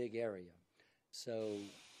we're a big area. So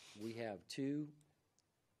we have two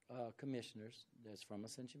commissioners that's from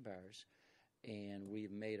Ascension Parish, and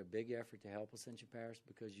we've made a big effort to help Ascension Parish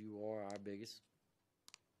because you are our biggest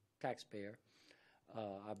taxpayer,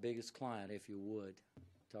 our biggest client, if you would.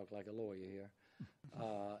 Talk like a lawyer here.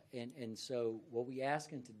 And so what we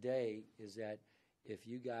asking today is that if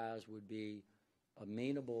you guys would be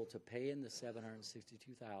amenable to paying the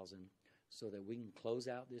 $762,000 so that we can close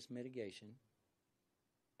out this mitigation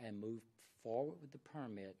and move forward with the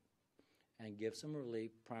permit and give some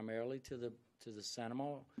relief primarily to the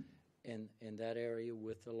Sanama in that area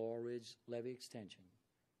with the Laurel Ridge levee extension.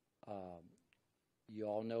 You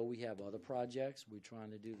all know we have other projects. We're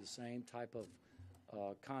trying to do the same type of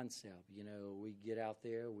concept. You know, we get out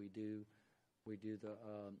there, we do the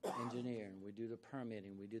engineering, we do the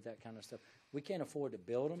permitting, we do that kind of stuff. We can't afford to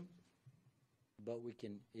build them, but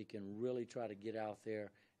it can really try to get out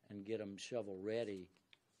there and get them shovel ready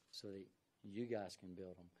so that you guys can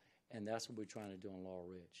build them. And that's what we're trying to do on Laurel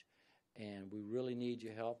Ridge. And we really need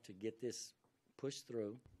your help to get this pushed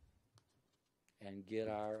through and get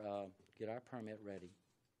our permit ready.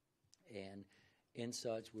 And in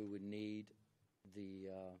such, we would need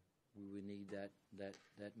that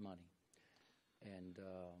money. And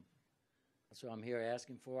that's what I'm here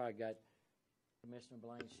asking for. I got Commissioner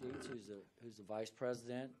Blaine Sheets, who's the vice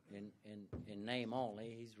president in name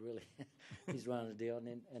only. He's really he's running the deal.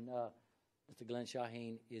 And Mr. Glenn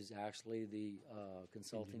Shaheen is actually the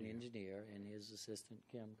consulting engineer, and his assistant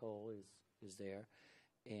Kim Cole is there.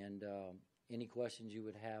 And any questions you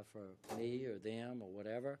would have for me or them or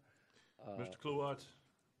whatever. Mr. Kluwatz,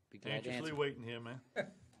 anxiously waiting here, man.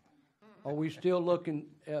 Are we still looking,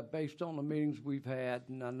 based on the meetings we've had,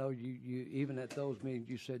 and I know you even at those meetings,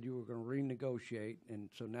 you said you were going to renegotiate, and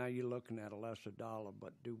so now you're looking at a lesser dollar,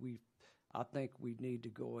 but I think we need to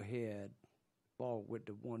go ahead forward with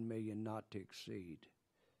the $1 million not to exceed.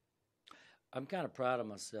 I'm kind of proud of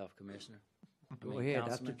myself, Commissioner. Go ahead,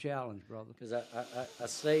 that's the challenge, brother. Because I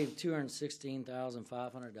saved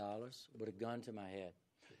 $216,500 with a gun to my head,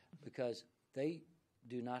 because they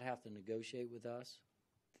do not have to negotiate with us.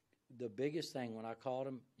 The biggest thing when I called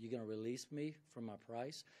them, you're going to release me from my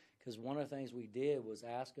price? Because one of the things we did was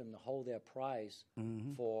ask them to hold their price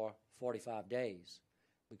for 45 days.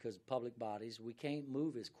 Because public bodies, we can't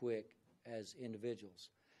move as quick as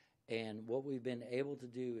individuals. And what we've been able to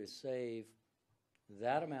do is save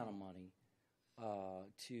that amount of money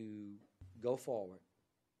to go forward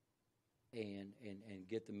and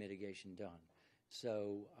get the mitigation done.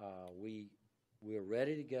 So we're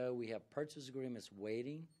ready to go. We have purchase agreements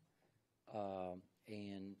waiting.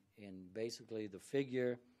 And basically the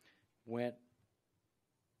figure went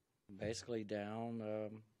basically down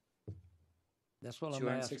that's what I'm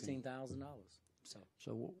asking. $216,000.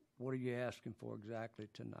 So what are you asking for exactly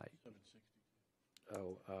tonight?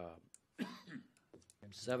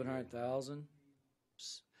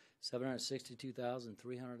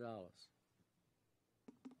 $762,300.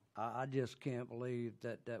 I just can't believe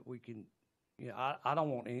that we can. You know, I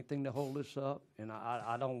don't want anything to hold this up, and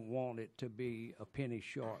I don't want it to be a penny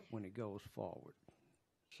short when it goes forward.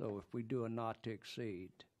 So if we do a not to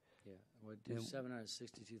exceed. Yeah, we'll do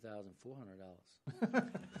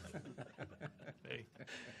 $762,400. Hey,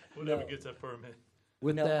 whatever gets that permit.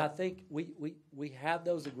 I think we have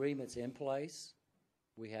those agreements in place.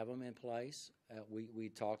 We have them in place. We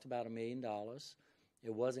talked about $1 million.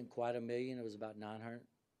 It wasn't quite $1 million. It was about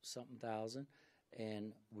 900-something thousand,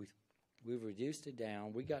 and we've reduced it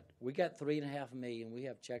down. We got $3.5 million. We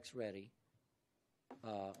have checks ready,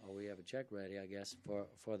 or we have a check ready, I guess,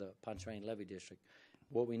 for the Pontchartrain Levee District.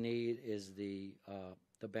 What we need is the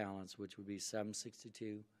balance, which would be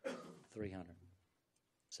 $762,300.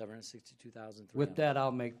 $762,300. With that,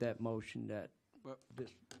 I'll make that motion that. But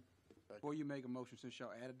before you make a motion, since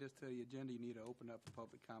y'all added this to the agenda, you need to open up the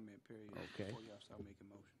public comment period. Okay. Before y'all start making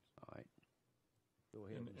motions. All right. Go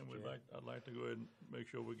ahead, And I'd like to go ahead and make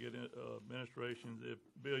sure we get administrations. If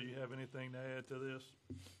Bill, you have anything to add to this?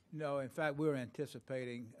 No, in fact, we're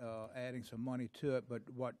anticipating adding some money to it, but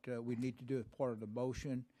what we need to do as part of the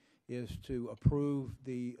motion is to approve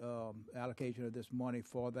the allocation of this money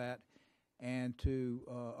for that and to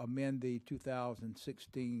amend the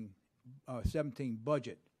 2017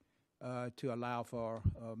 budget to allow for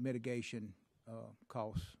mitigation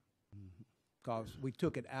costs. Because we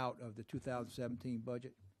took it out of the 2017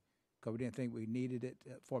 budget because we didn't think we needed it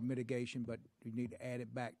for mitigation, but we need to add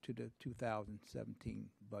it back to the 2017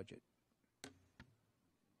 budget.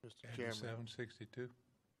 Mr. Add Chairman. 762?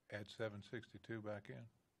 Add 762 back in?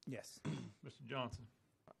 Yes. Mr. Johnson.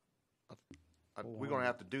 We're gonna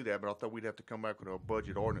have to do that, but I thought we'd have to come back with a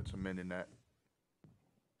budget ordinance amending that.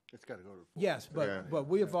 It's gotta go to. Yes, Yeah. but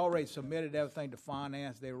we have already submitted everything to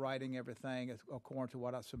finance. They're writing everything according to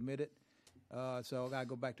what I submitted. So I gotta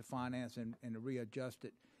go back to finance and readjust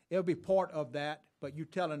it. It'll be part of that, but you're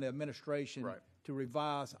telling the administration Right. to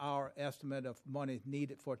revise our estimate of money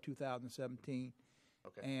needed for 2017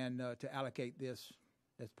 Okay. and to allocate this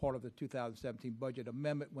as part of the 2017 budget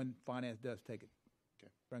amendment when finance does take it.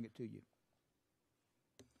 Okay. Bring it to you.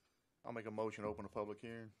 I'll make a motion to open a public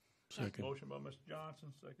hearing. Second. Motion by Mr.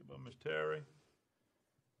 Johnson, second by Ms. Terry.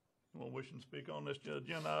 Anyone wishing to speak on this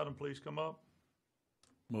agenda item, please come up.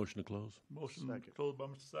 Motion to close. Motion Second. closed by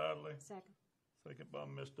Mr. Sadler, Second. second by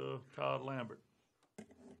Mr. Todd Lambert.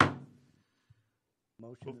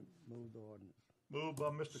 Motion to move the ordinance. Moved by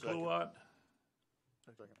Mr. Second. Kluwat,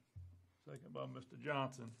 Second. second by Mr.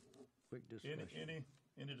 Johnson. Quick discussion.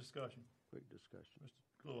 Any discussion? Quick discussion.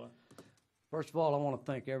 Mr. Kluwat. First of all, I want to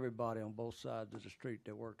thank everybody on both sides of the street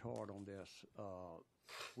that worked hard on this.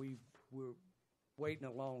 We're waiting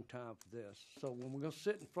a long time for this. So when we're going to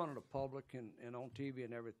sit in front of the public and on TV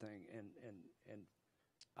and everything, and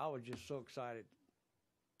I was just so excited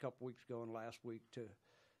a couple weeks ago and last week to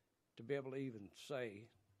be able to even say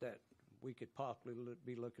that we could possibly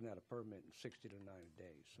be looking at a permit in 60 to 90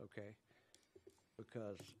 days, okay?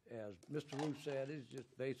 Because as Mr. Root said, it's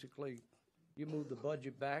just basically you move the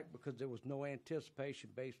budget back because there was no anticipation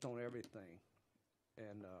based on everything.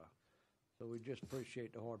 And so we just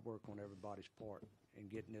appreciate the hard work on everybody's part in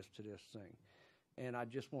getting this to this thing. And I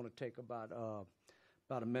just want to take about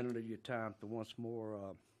a minute of your time to once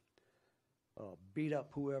more beat up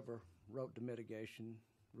whoever wrote the mitigation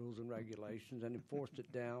rules and regulations and enforced it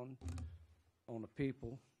down on the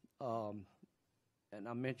people. And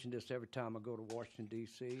I mention this every time I go to Washington,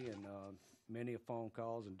 D.C., and many phone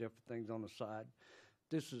calls and different things on the side.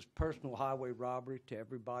 This is personal highway robbery to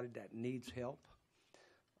everybody that needs help.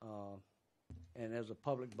 And as a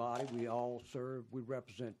public body, we all serve, we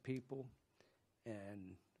represent people.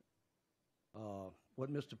 And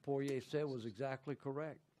what Mr. Poirier said was exactly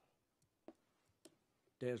correct.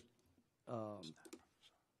 There's,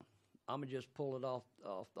 I'm gonna just pull it off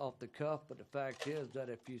the cuff, but the fact is that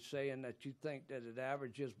if you're saying that you think that it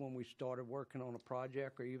averages when we started working on a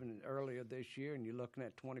project or even earlier this year, and you're looking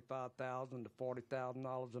at $25,000 to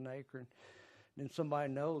 $40,000 an acre, then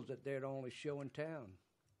somebody knows that they're the only show in town.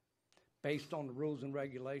 Based on the rules and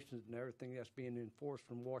regulations and everything that's being enforced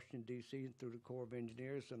from Washington, D.C. and through the Corps of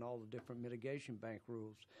Engineers and all the different mitigation bank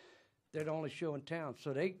rules, they're the only show in town.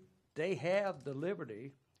 So they have the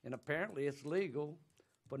liberty, and apparently it's legal,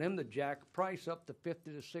 for them to jack a price up to $50,000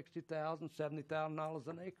 to $60,000, $70,000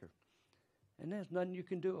 an acre. And there's nothing you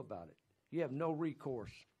can do about it. You have no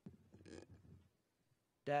recourse.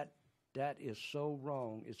 That is so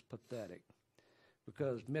wrong, it's pathetic.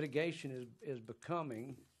 Because mitigation is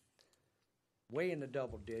becoming way in the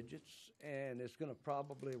double digits, and it's going to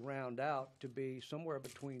probably round out to be somewhere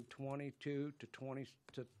between 22 to 20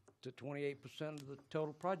 to 28% of the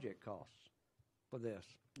total project costs for this.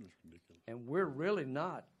 That's ridiculous. And we're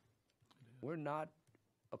not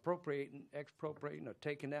expropriating or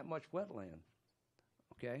taking that much wetland,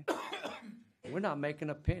 okay? We're not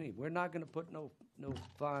making a penny. We're not going to put no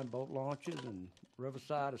fine boat launches and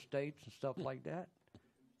riverside estates and stuff like that.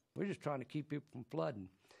 We're just trying to keep people from flooding.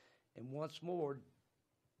 And once more,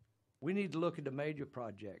 we need to look at the major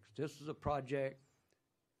projects. This is a project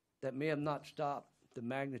that may have not stopped the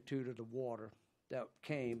magnitude of the water that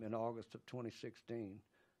came in August of 2016,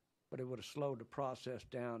 but it would have slowed the process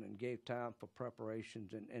down and gave time for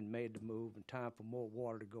preparations and made the move and time for more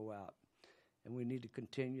water to go out. And we need to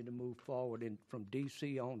continue to move forward from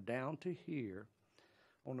D.C. on down to here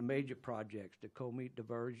on the major projects. The Comeet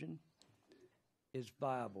diversion is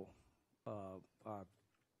viable.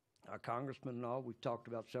 Our congressman and all, we've talked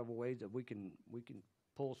about several ways that we can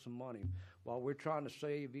pull some money. While we're trying to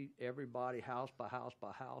save everybody house by house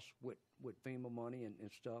by house with FEMA money and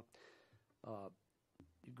stuff,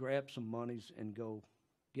 you grab some monies and go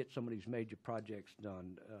get some of these major projects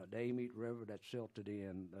done. The Amite River that's silted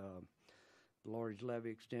in, the Laurie's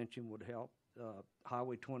Levee extension would help.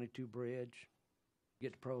 Highway 22 bridge,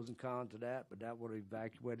 get the pros and cons of that, but that would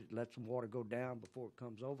evacuate it, let some water go down before it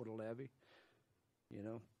comes over the levee, you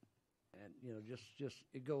know. And, you know, just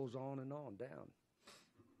it goes on and on down.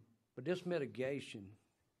 But this mitigation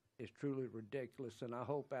is truly ridiculous, and I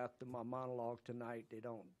hope after my monologue tonight, they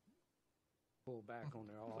don't pull back on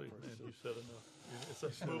their Please, offers. man, you said enough.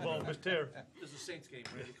 Let's move on, Ms. Terry. This is a Saints game,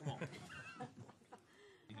 Randy, come on.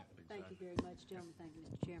 Thank you very much, gentlemen. Thank you,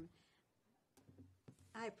 Mr. Chairman.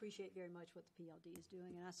 I appreciate very much what the PLD is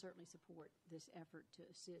doing, and I certainly support this effort to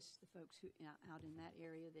assist the folks who out in that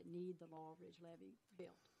area that need the Laurel Ridge levee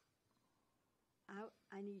built. I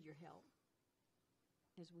need your help,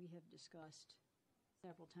 as we have discussed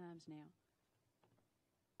several times now.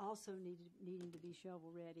 Also needing to be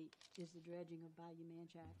shovel-ready is the dredging of Bayou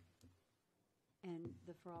Manchac and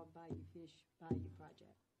the Frog Bayou Fish Bayou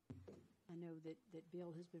project. I know that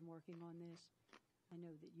Bill has been working on this. I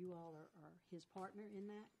know that you all are his partner in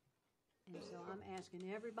that. And so I'm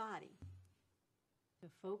asking everybody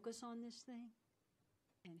to focus on this thing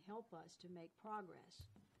and help us to make progress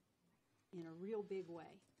in a real big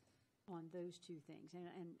way on those two things. And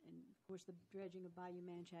of course, the dredging of Bayou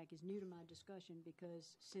Manchac is new to my discussion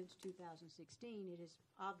because since 2016, it has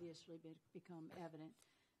obviously become evident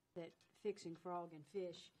that fixing frog and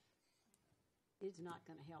fish is not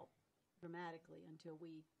going to help dramatically until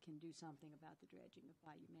we can do something about the dredging of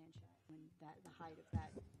Bayou Manchac when the height of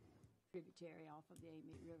that tributary off of the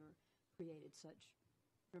Amite River created such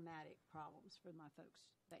dramatic problems for my folks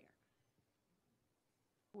there.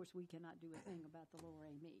 Of course, we cannot do a thing about the lower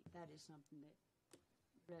Amite. That is something that the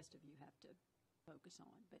rest of you have to focus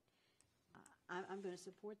on. But I'm going to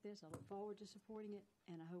support this. I look forward to supporting it,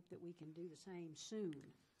 and I hope that we can do the same soon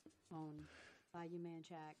on Bayou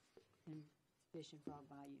Manchac and Fish and Frog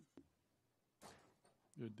Bayou.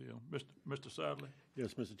 Good deal. Mr. Sadler?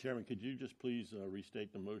 Yes, Mr. Chairman, could you just please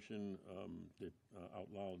restate the motion that out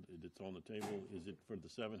loud that's on the table? Is it for the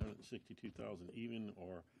 $762,000 even,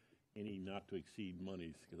 or any not to exceed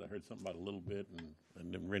monies? Because I heard something about a little bit,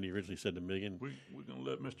 and then Randy originally said $1 million. We're going to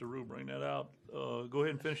let Mr. Rue bring that out. Go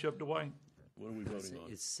ahead and finish up, Dwight. What are we voting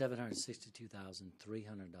on? It's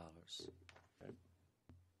 $762,300. Okay.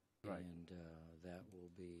 Right. And that will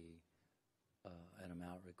be an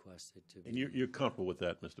amount requested to be. And you're comfortable with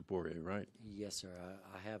that, Mr. Poirier, right? Yes, sir.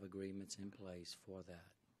 I have agreements in place for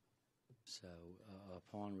that. So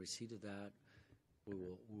upon receipt of that, we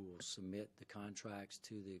will submit the contracts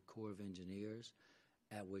to the Corps of Engineers,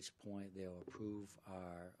 at which point they'll approve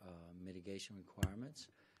our mitigation requirements,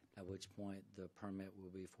 at which point the permit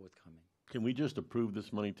will be forthcoming. Can we just approve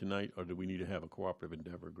this money tonight, or do we need to have a cooperative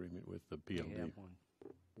endeavor agreement with the PLD? We have one.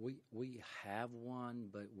 We have one,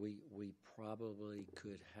 but we probably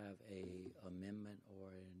could have a amendment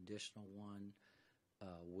or an additional one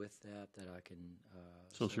with that I can.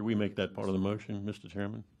 So should we make that part of the motion, Mr.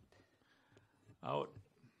 Chairman?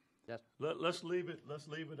 Let's leave it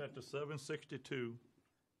at the 762,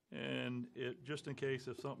 and just in case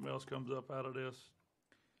if something else comes up out of this.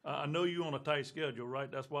 I know you're on a tight schedule, right?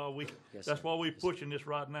 That's why we're pushing this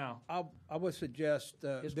right now. I would suggest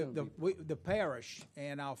the parish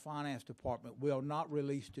and our finance department will not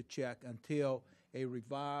release the check until a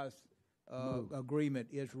revised agreement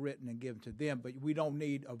is written and given to them. But we don't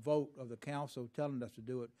need a vote of the council telling us to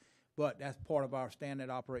do it. But that's part of our standard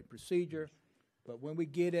operating procedure. But when we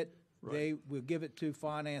get it, they will give it to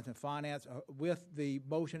finance, and finance with the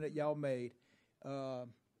motion that y'all made.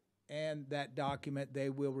 And that document, they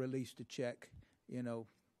will release the check,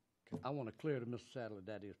 I want to clear to Mr. Sadler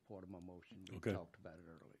that is part of my motion. We talked about it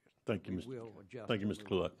earlier. Thank you, Mr.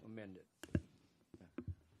 Cluett. Amend it.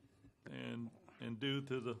 And due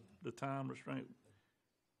to the time restraint,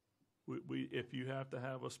 if you have to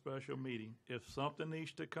have a special meeting, if something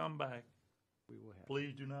needs to come back, we will have.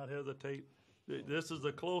 Please do not hesitate. This is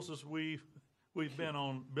the closest we've been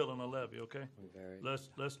on building a levee. Okay, let's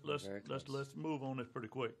move on this pretty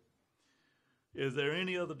quick. Is there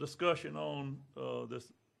any other discussion on the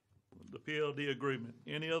PLD agreement?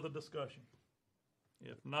 Any other discussion?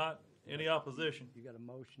 If not, any opposition? You got a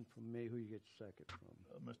motion from me. Who you get the second from?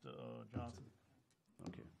 Mr. Johnson.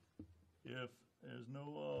 Okay. If there's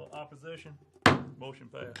no opposition, motion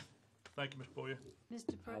passed. Thank you, Mr. Poirier.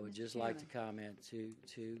 I would just like to comment to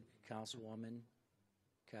Councilwoman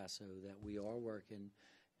Casso that we are working,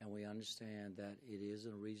 and we understand that it is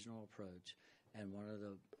a regional approach. And one of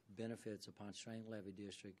the benefits of Pontchartrain Levee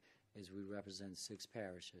District is we represent 6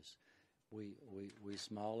 parishes. We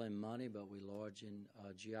small in money, but we large in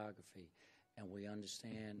geography. And we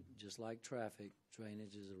understand, just like traffic,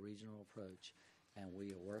 drainage is a regional approach. And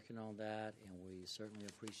we are working on that, and we certainly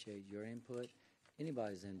appreciate your input,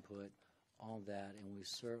 anybody's input on that. And we're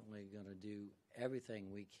certainly going to do everything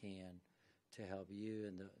we can to help you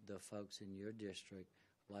and the folks in your district,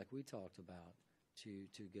 like we talked about, to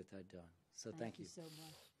get that done. So thank you so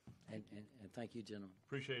much. And thank you, gentlemen.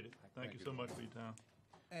 Appreciate it. Thank you so much for your time.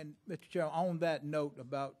 And, Mr. Chairman, on that note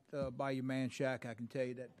about Bayou Man Shack, I can tell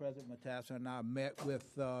you that President Matassa and I met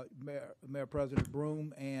with Mayor President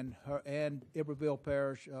Broom and Iberville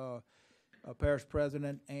Parish Parish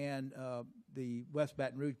President and the West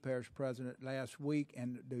Baton Rouge Parish President last week,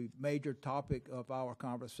 and the major topic of our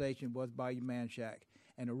conversation was Bayou Man Shack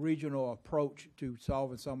and a regional approach to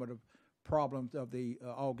solving some of the problems of the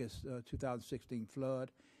August 2016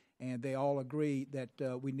 flood. And they all agree that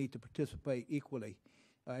we need to participate equally,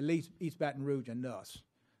 at least East Baton Rouge and us,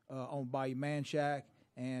 on Bayou Man Shack.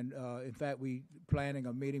 And in fact, we planning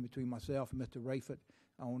a meeting between myself and Mr. Rayford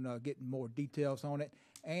on getting more details on it.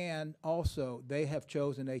 And also, they have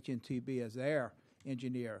chosen HNTB as their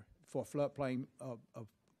engineer for floodplain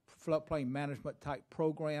management type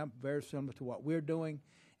program, very similar to what we're doing.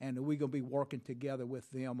 And we're going to be working together with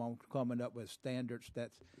them on coming up with standards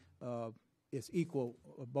that's is equal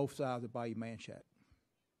on both sides of Bayou Man Shack.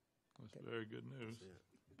 That's very good news.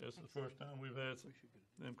 That's the first time we've had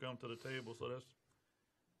them come to the table, so that's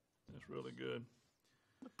really good.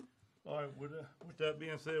 All right, with that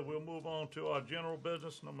being said, we'll move on to our general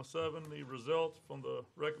business, number 7, the results from the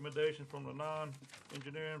recommendation from the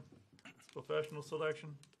non-engineering professional selection.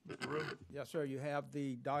 Mr. Rue? Yes, sir. You have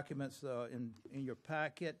the documents in your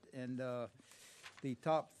packet, and the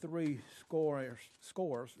top 3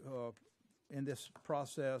 scores in this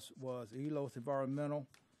process was Elos Environmental,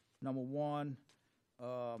 number 1,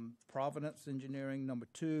 Providence Engineering, number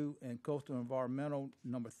 2, and Coastal Environmental,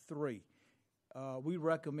 number 3. We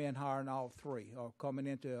recommend hiring all 3, or coming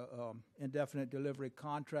into indefinite delivery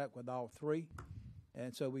contract with all 3.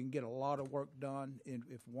 And so we can get a lot of work done. And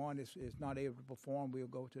if one is not able to perform, we'll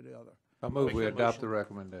go to the other. I move we adopt the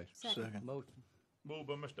recommendation. Second. Motion. Moved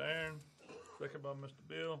by Mr. Aaron, second by Mr.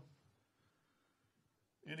 Bill.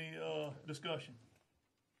 Any discussion?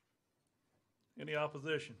 Any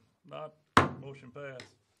opposition? Not, motion passed.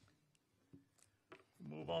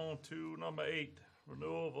 Move on to number 8,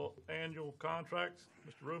 renewal of annual contracts.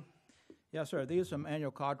 Mr. Rue? Yes, sir. These are some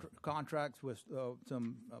annual contracts with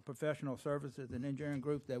some professional services and engineering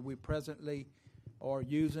groups that we presently are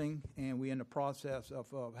using, and we're in the process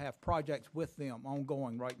of have projects with them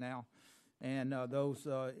ongoing right now. And those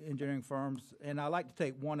engineering firms, and I like to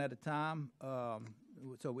take one at a time.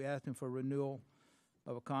 So we asked them for renewal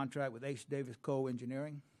of a contract with H. Davis Cole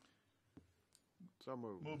Engineering. So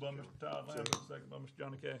moved. Moved by Mr. Todd Lambert, second by Mr.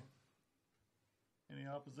 Johnny Kay. Any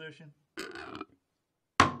opposition?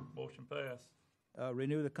 Motion passed.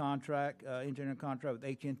 Renew the contract, engineering contract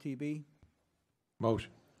with HNTB.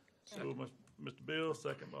 Motion. Moved by Mr. Bill,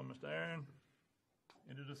 second by Mr. Aaron.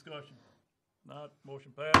 Any discussion? Not,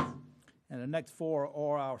 motion passed. And the next 4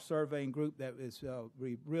 are our surveying group that is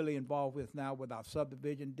we really involved with now with our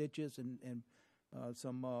subdivision ditches and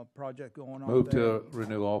some project going on Move there. to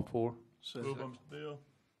renew all 4. Moved by Mr. Bill.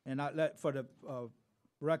 And for the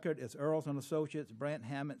record, it's Earls and Associates, Brant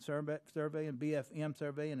Hammett Survey, and BFM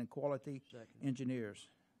Surveying and Quality Engineers.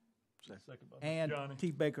 Second by Mr. And Johnny.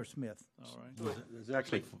 T. Baker Smith. All right. There's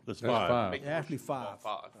actually, there's That's 5. five. Actually 5.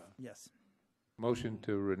 5. Yes. Motion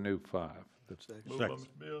to renew 5. Moved by Mr.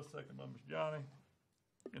 Bill, second by Mr. Johnny.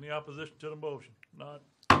 Any opposition to the motion? Not,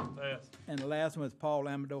 passed. And the last one is Paul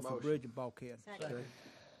Amador for Bridge and Bulkhead. Second.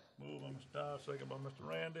 Moved by Mr. Todd, second by Mr.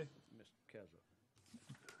 Randy. Mr. Cazzo.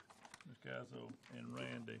 Ms. Cazzo and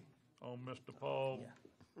Randy on Mr. Paul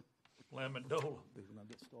Lamondola. We're gonna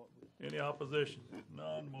get started with Any opposition?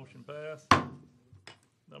 None, motion passed.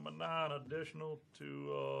 Number 9, additional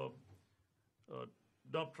to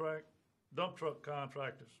dump truck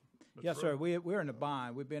contractors. Mr. Yes, Rue? sir. We're in the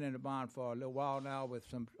bond. We've been in the bond for a little while now with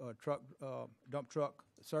some dump truck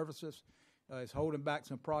services. It's holding back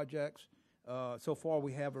some projects. So far,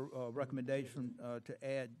 we have a recommendation to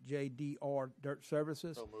add JDR Dirt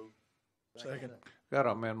Services. So moved. Second. Got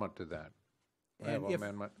an amendment to that. I have an if,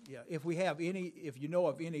 amendment. Yeah, if we have any, if you know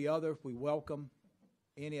of any other, we welcome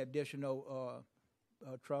any additional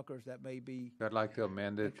truckers that may be. I'd like to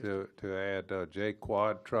amend it to add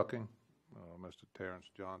J-Quad Trucking, Mr. Terrence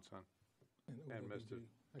Johnson, and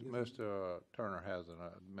Mr. Turner has an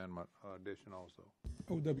amendment addition also.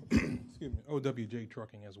 Excuse me, OWJ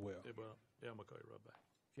Trucking as well. Yeah, I'm gonna call you right back.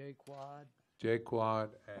 J-Quad, J-Quad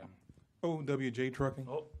and OWJ Trucking.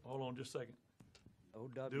 Oh, hold on just a second.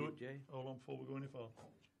 Do it. OWJ. Hold on before we go any further.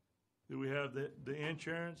 Do we have the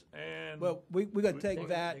insurance and? Well, we got to take they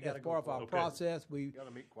that gotta as part of our Okay. process. We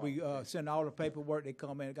send all the paperwork. They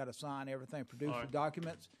come in, got to sign everything, produce All the right.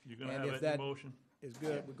 documents. You're gonna and have if that in that motion? is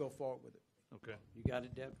good, we go forward with it. Okay. You got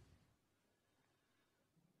it, Deb?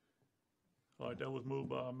 All right, that was moved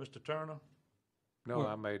by Mr. Turner. no,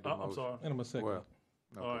 I made the motion. I'm sorry. And I'm a second. Well,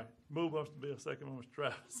 All right, move us to be a second on Mr.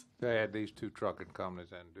 Travis. To add these two trucking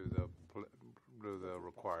companies and do the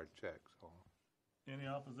required checks. So, Any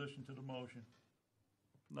opposition to the motion?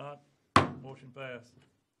 Not, motion passed.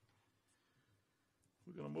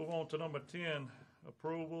 We're gonna move on to number 10,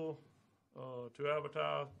 approval, to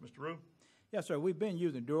advertise. Mr. Rue? Yes, sir. We've been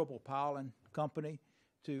using Durable Piling Company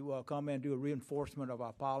to come in and do a reinforcement of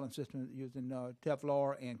our piling system using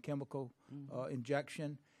Teflon and chemical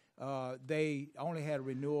injection. They only had a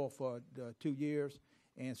renewal for 2 years,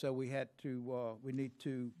 and so we need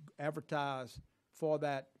to advertise for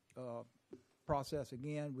that process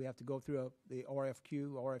again. We have to go through the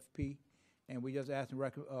RFP, and we just asked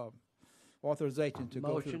authorization to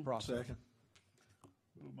go through the process. Second.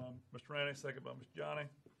 Moved by Mr. Randy, second by Mr. Johnny.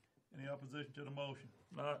 Any opposition to the motion?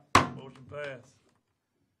 Not, motion passed.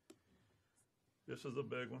 This is a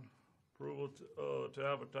big one. Approval to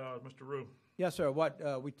advertise. Mr. Rue? Yes, sir. What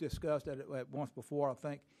we discussed at once before, I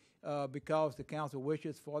think, because the council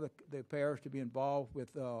wishes for the parish to be involved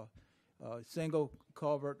with single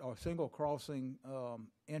covered or single crossing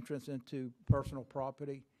entrance into personal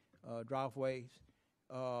property, driveways.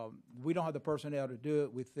 We don't have the personnel to do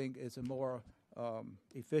it. We think it's a more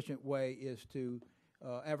efficient way is to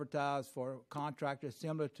advertise for contractors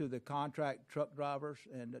similar to the contract truck drivers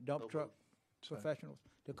and the dump truck professionals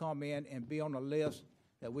to come in and be on a list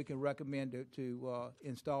that we can recommend to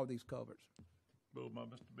install these covers. Moved by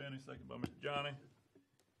Mr. Benny, second by Mr. Johnny.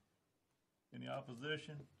 Any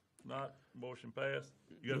opposition? Not, motion passed.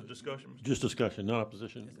 You got a discussion, Mr. Just discussion, not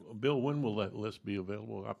opposition. Bill, when will that list be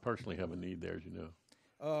available? I personally have a need there, as you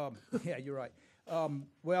know. Yeah, you're right.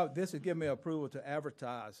 Well, this is giving me approval to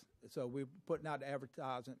advertise. So we're putting out the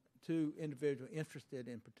advertising to individuals interested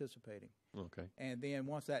in participating. Okay. And then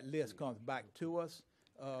once that list comes back to us,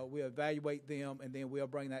 we evaluate them, and then we'll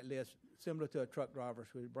bring that list, similar to a truck driver,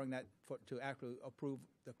 so we bring that to actually approve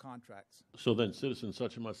the contracts. So then citizens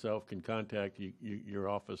such as myself can contact your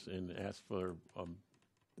office and ask for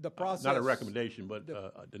the process, not a recommendation, but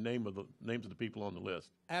the names of the people on the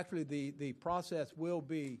list. Actually, the process will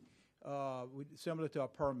be similar to a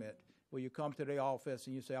permit, where you come to the office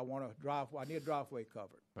and you say, I need a driveway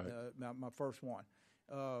covered, right. My first one.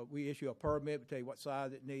 We issue a permit, we tell you what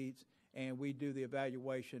size it needs, and we do the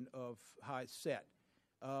evaluation of how it's set.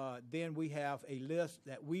 Then we have a list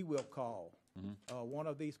that we will call one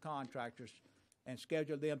of these contractors and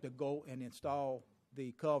schedule them to go and install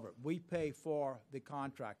the cover. We pay for the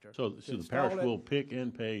contractor. So the parish will pick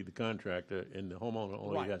and pay the contractor, and the homeowner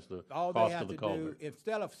only has the cost of the culvert.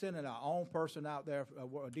 Instead of sending our own person out there, a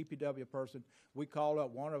DPW person, we call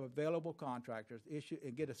up one of the available contractors, issue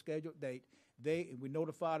and get a scheduled date. We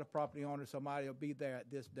notify the property owner somebody will be there at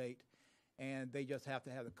this date, and they just have to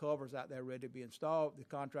have the covers out there ready to be installed. The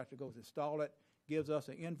contractor goes install it, gives us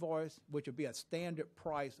an invoice, which will be a standard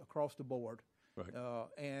price across the board, right.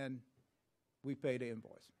 And we pay the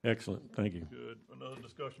invoice. Excellent, thank you. Good. Another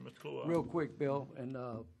discussion, Mr. Clewell. Real quick, Bill, and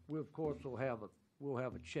we of course will have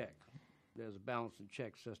a check. There's a balancing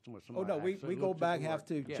check system with somebody. Oh, no, we go back, have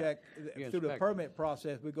to check through the permit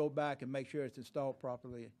process. We go back and make sure it's installed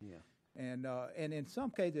properly. Yeah. And in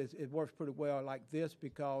some cases, it works pretty well like this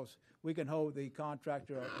because we can hold the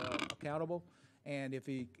contractor accountable. And if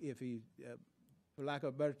he, for lack of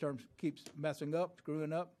a better term, keeps messing up,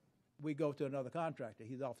 screwing up, we go to another contractor.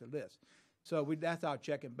 He's off the list. So that's our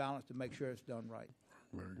check and balance to make sure it's done right.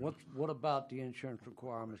 What about the insurance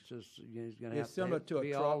requirements? He's going to have similar to a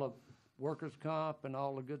be truck. all of workers' comp and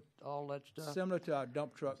all that stuff. Similar to our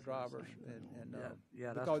dump truck drivers,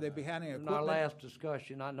 because they'd be handling equipment. In our last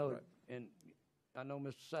discussion, I know, right. And I know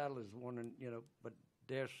Mr. Sadler is wondering, but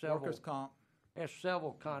there's several workers' comp. There's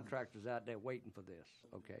several contractors out there waiting for this.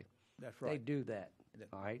 Okay, that's right. They do that.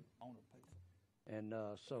 All right, and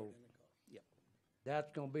so.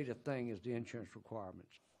 That's going to be the thing, is the insurance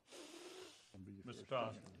requirements. Mr.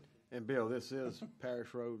 Thompson. And Bill, this is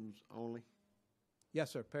parish roads only?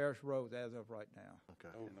 Yes, sir, parish roads as of right now.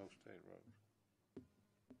 Okay. Oh, no state roads.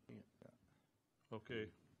 Yeah. Okay.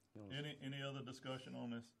 Any other discussion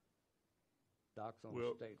on this? Docks on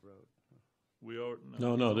the state road. We are.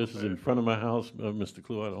 No, this is in front of my house, Mr.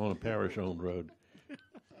 Clewell, on a parish-owned road.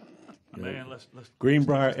 Man, let's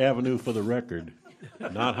Greenbrier Avenue for the record,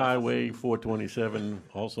 not Highway 427,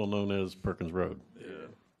 also known as Perkins Road. Yeah.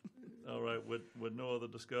 All right, with no other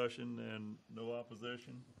discussion and no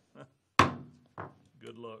opposition,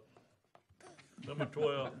 good luck. Number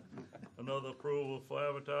 12, another approval for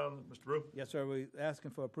advertising. Mr. Rue? Yes, sir. We're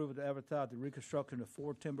asking for approval to advertise the reconstruction of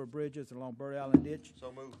 4 timber bridges along Bird Island Ditch.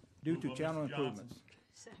 So moved. Due to channel improvements.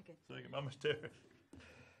 Second. Second by Ms. Terry.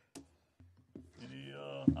 Any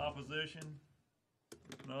opposition?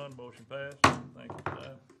 None, motion passed. Thank you for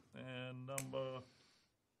that. And number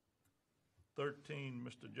 13,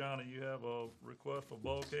 Mr. Johnny, you have a request for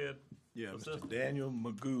bulkhead? Yeah, Mr. assistance? Daniel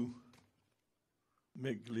Magoo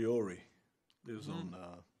Migliori lives on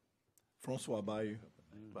Francois Bayou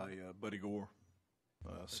by Buddy Gore,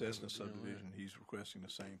 Cessna subdivision. He's requesting the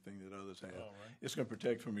same thing that others have. All right. It's going to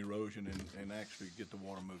protect from erosion and actually get the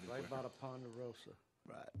water moving Right quicker. by the Ponderosa.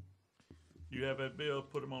 Right. You have that bill,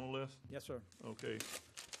 put him on the list? Yes, sir. Okay.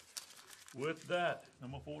 With that,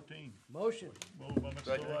 number 14. Motion. Moved by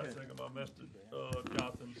Mr. Lewis, second by Mr.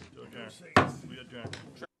 Johnson to adjourn. We adjourn.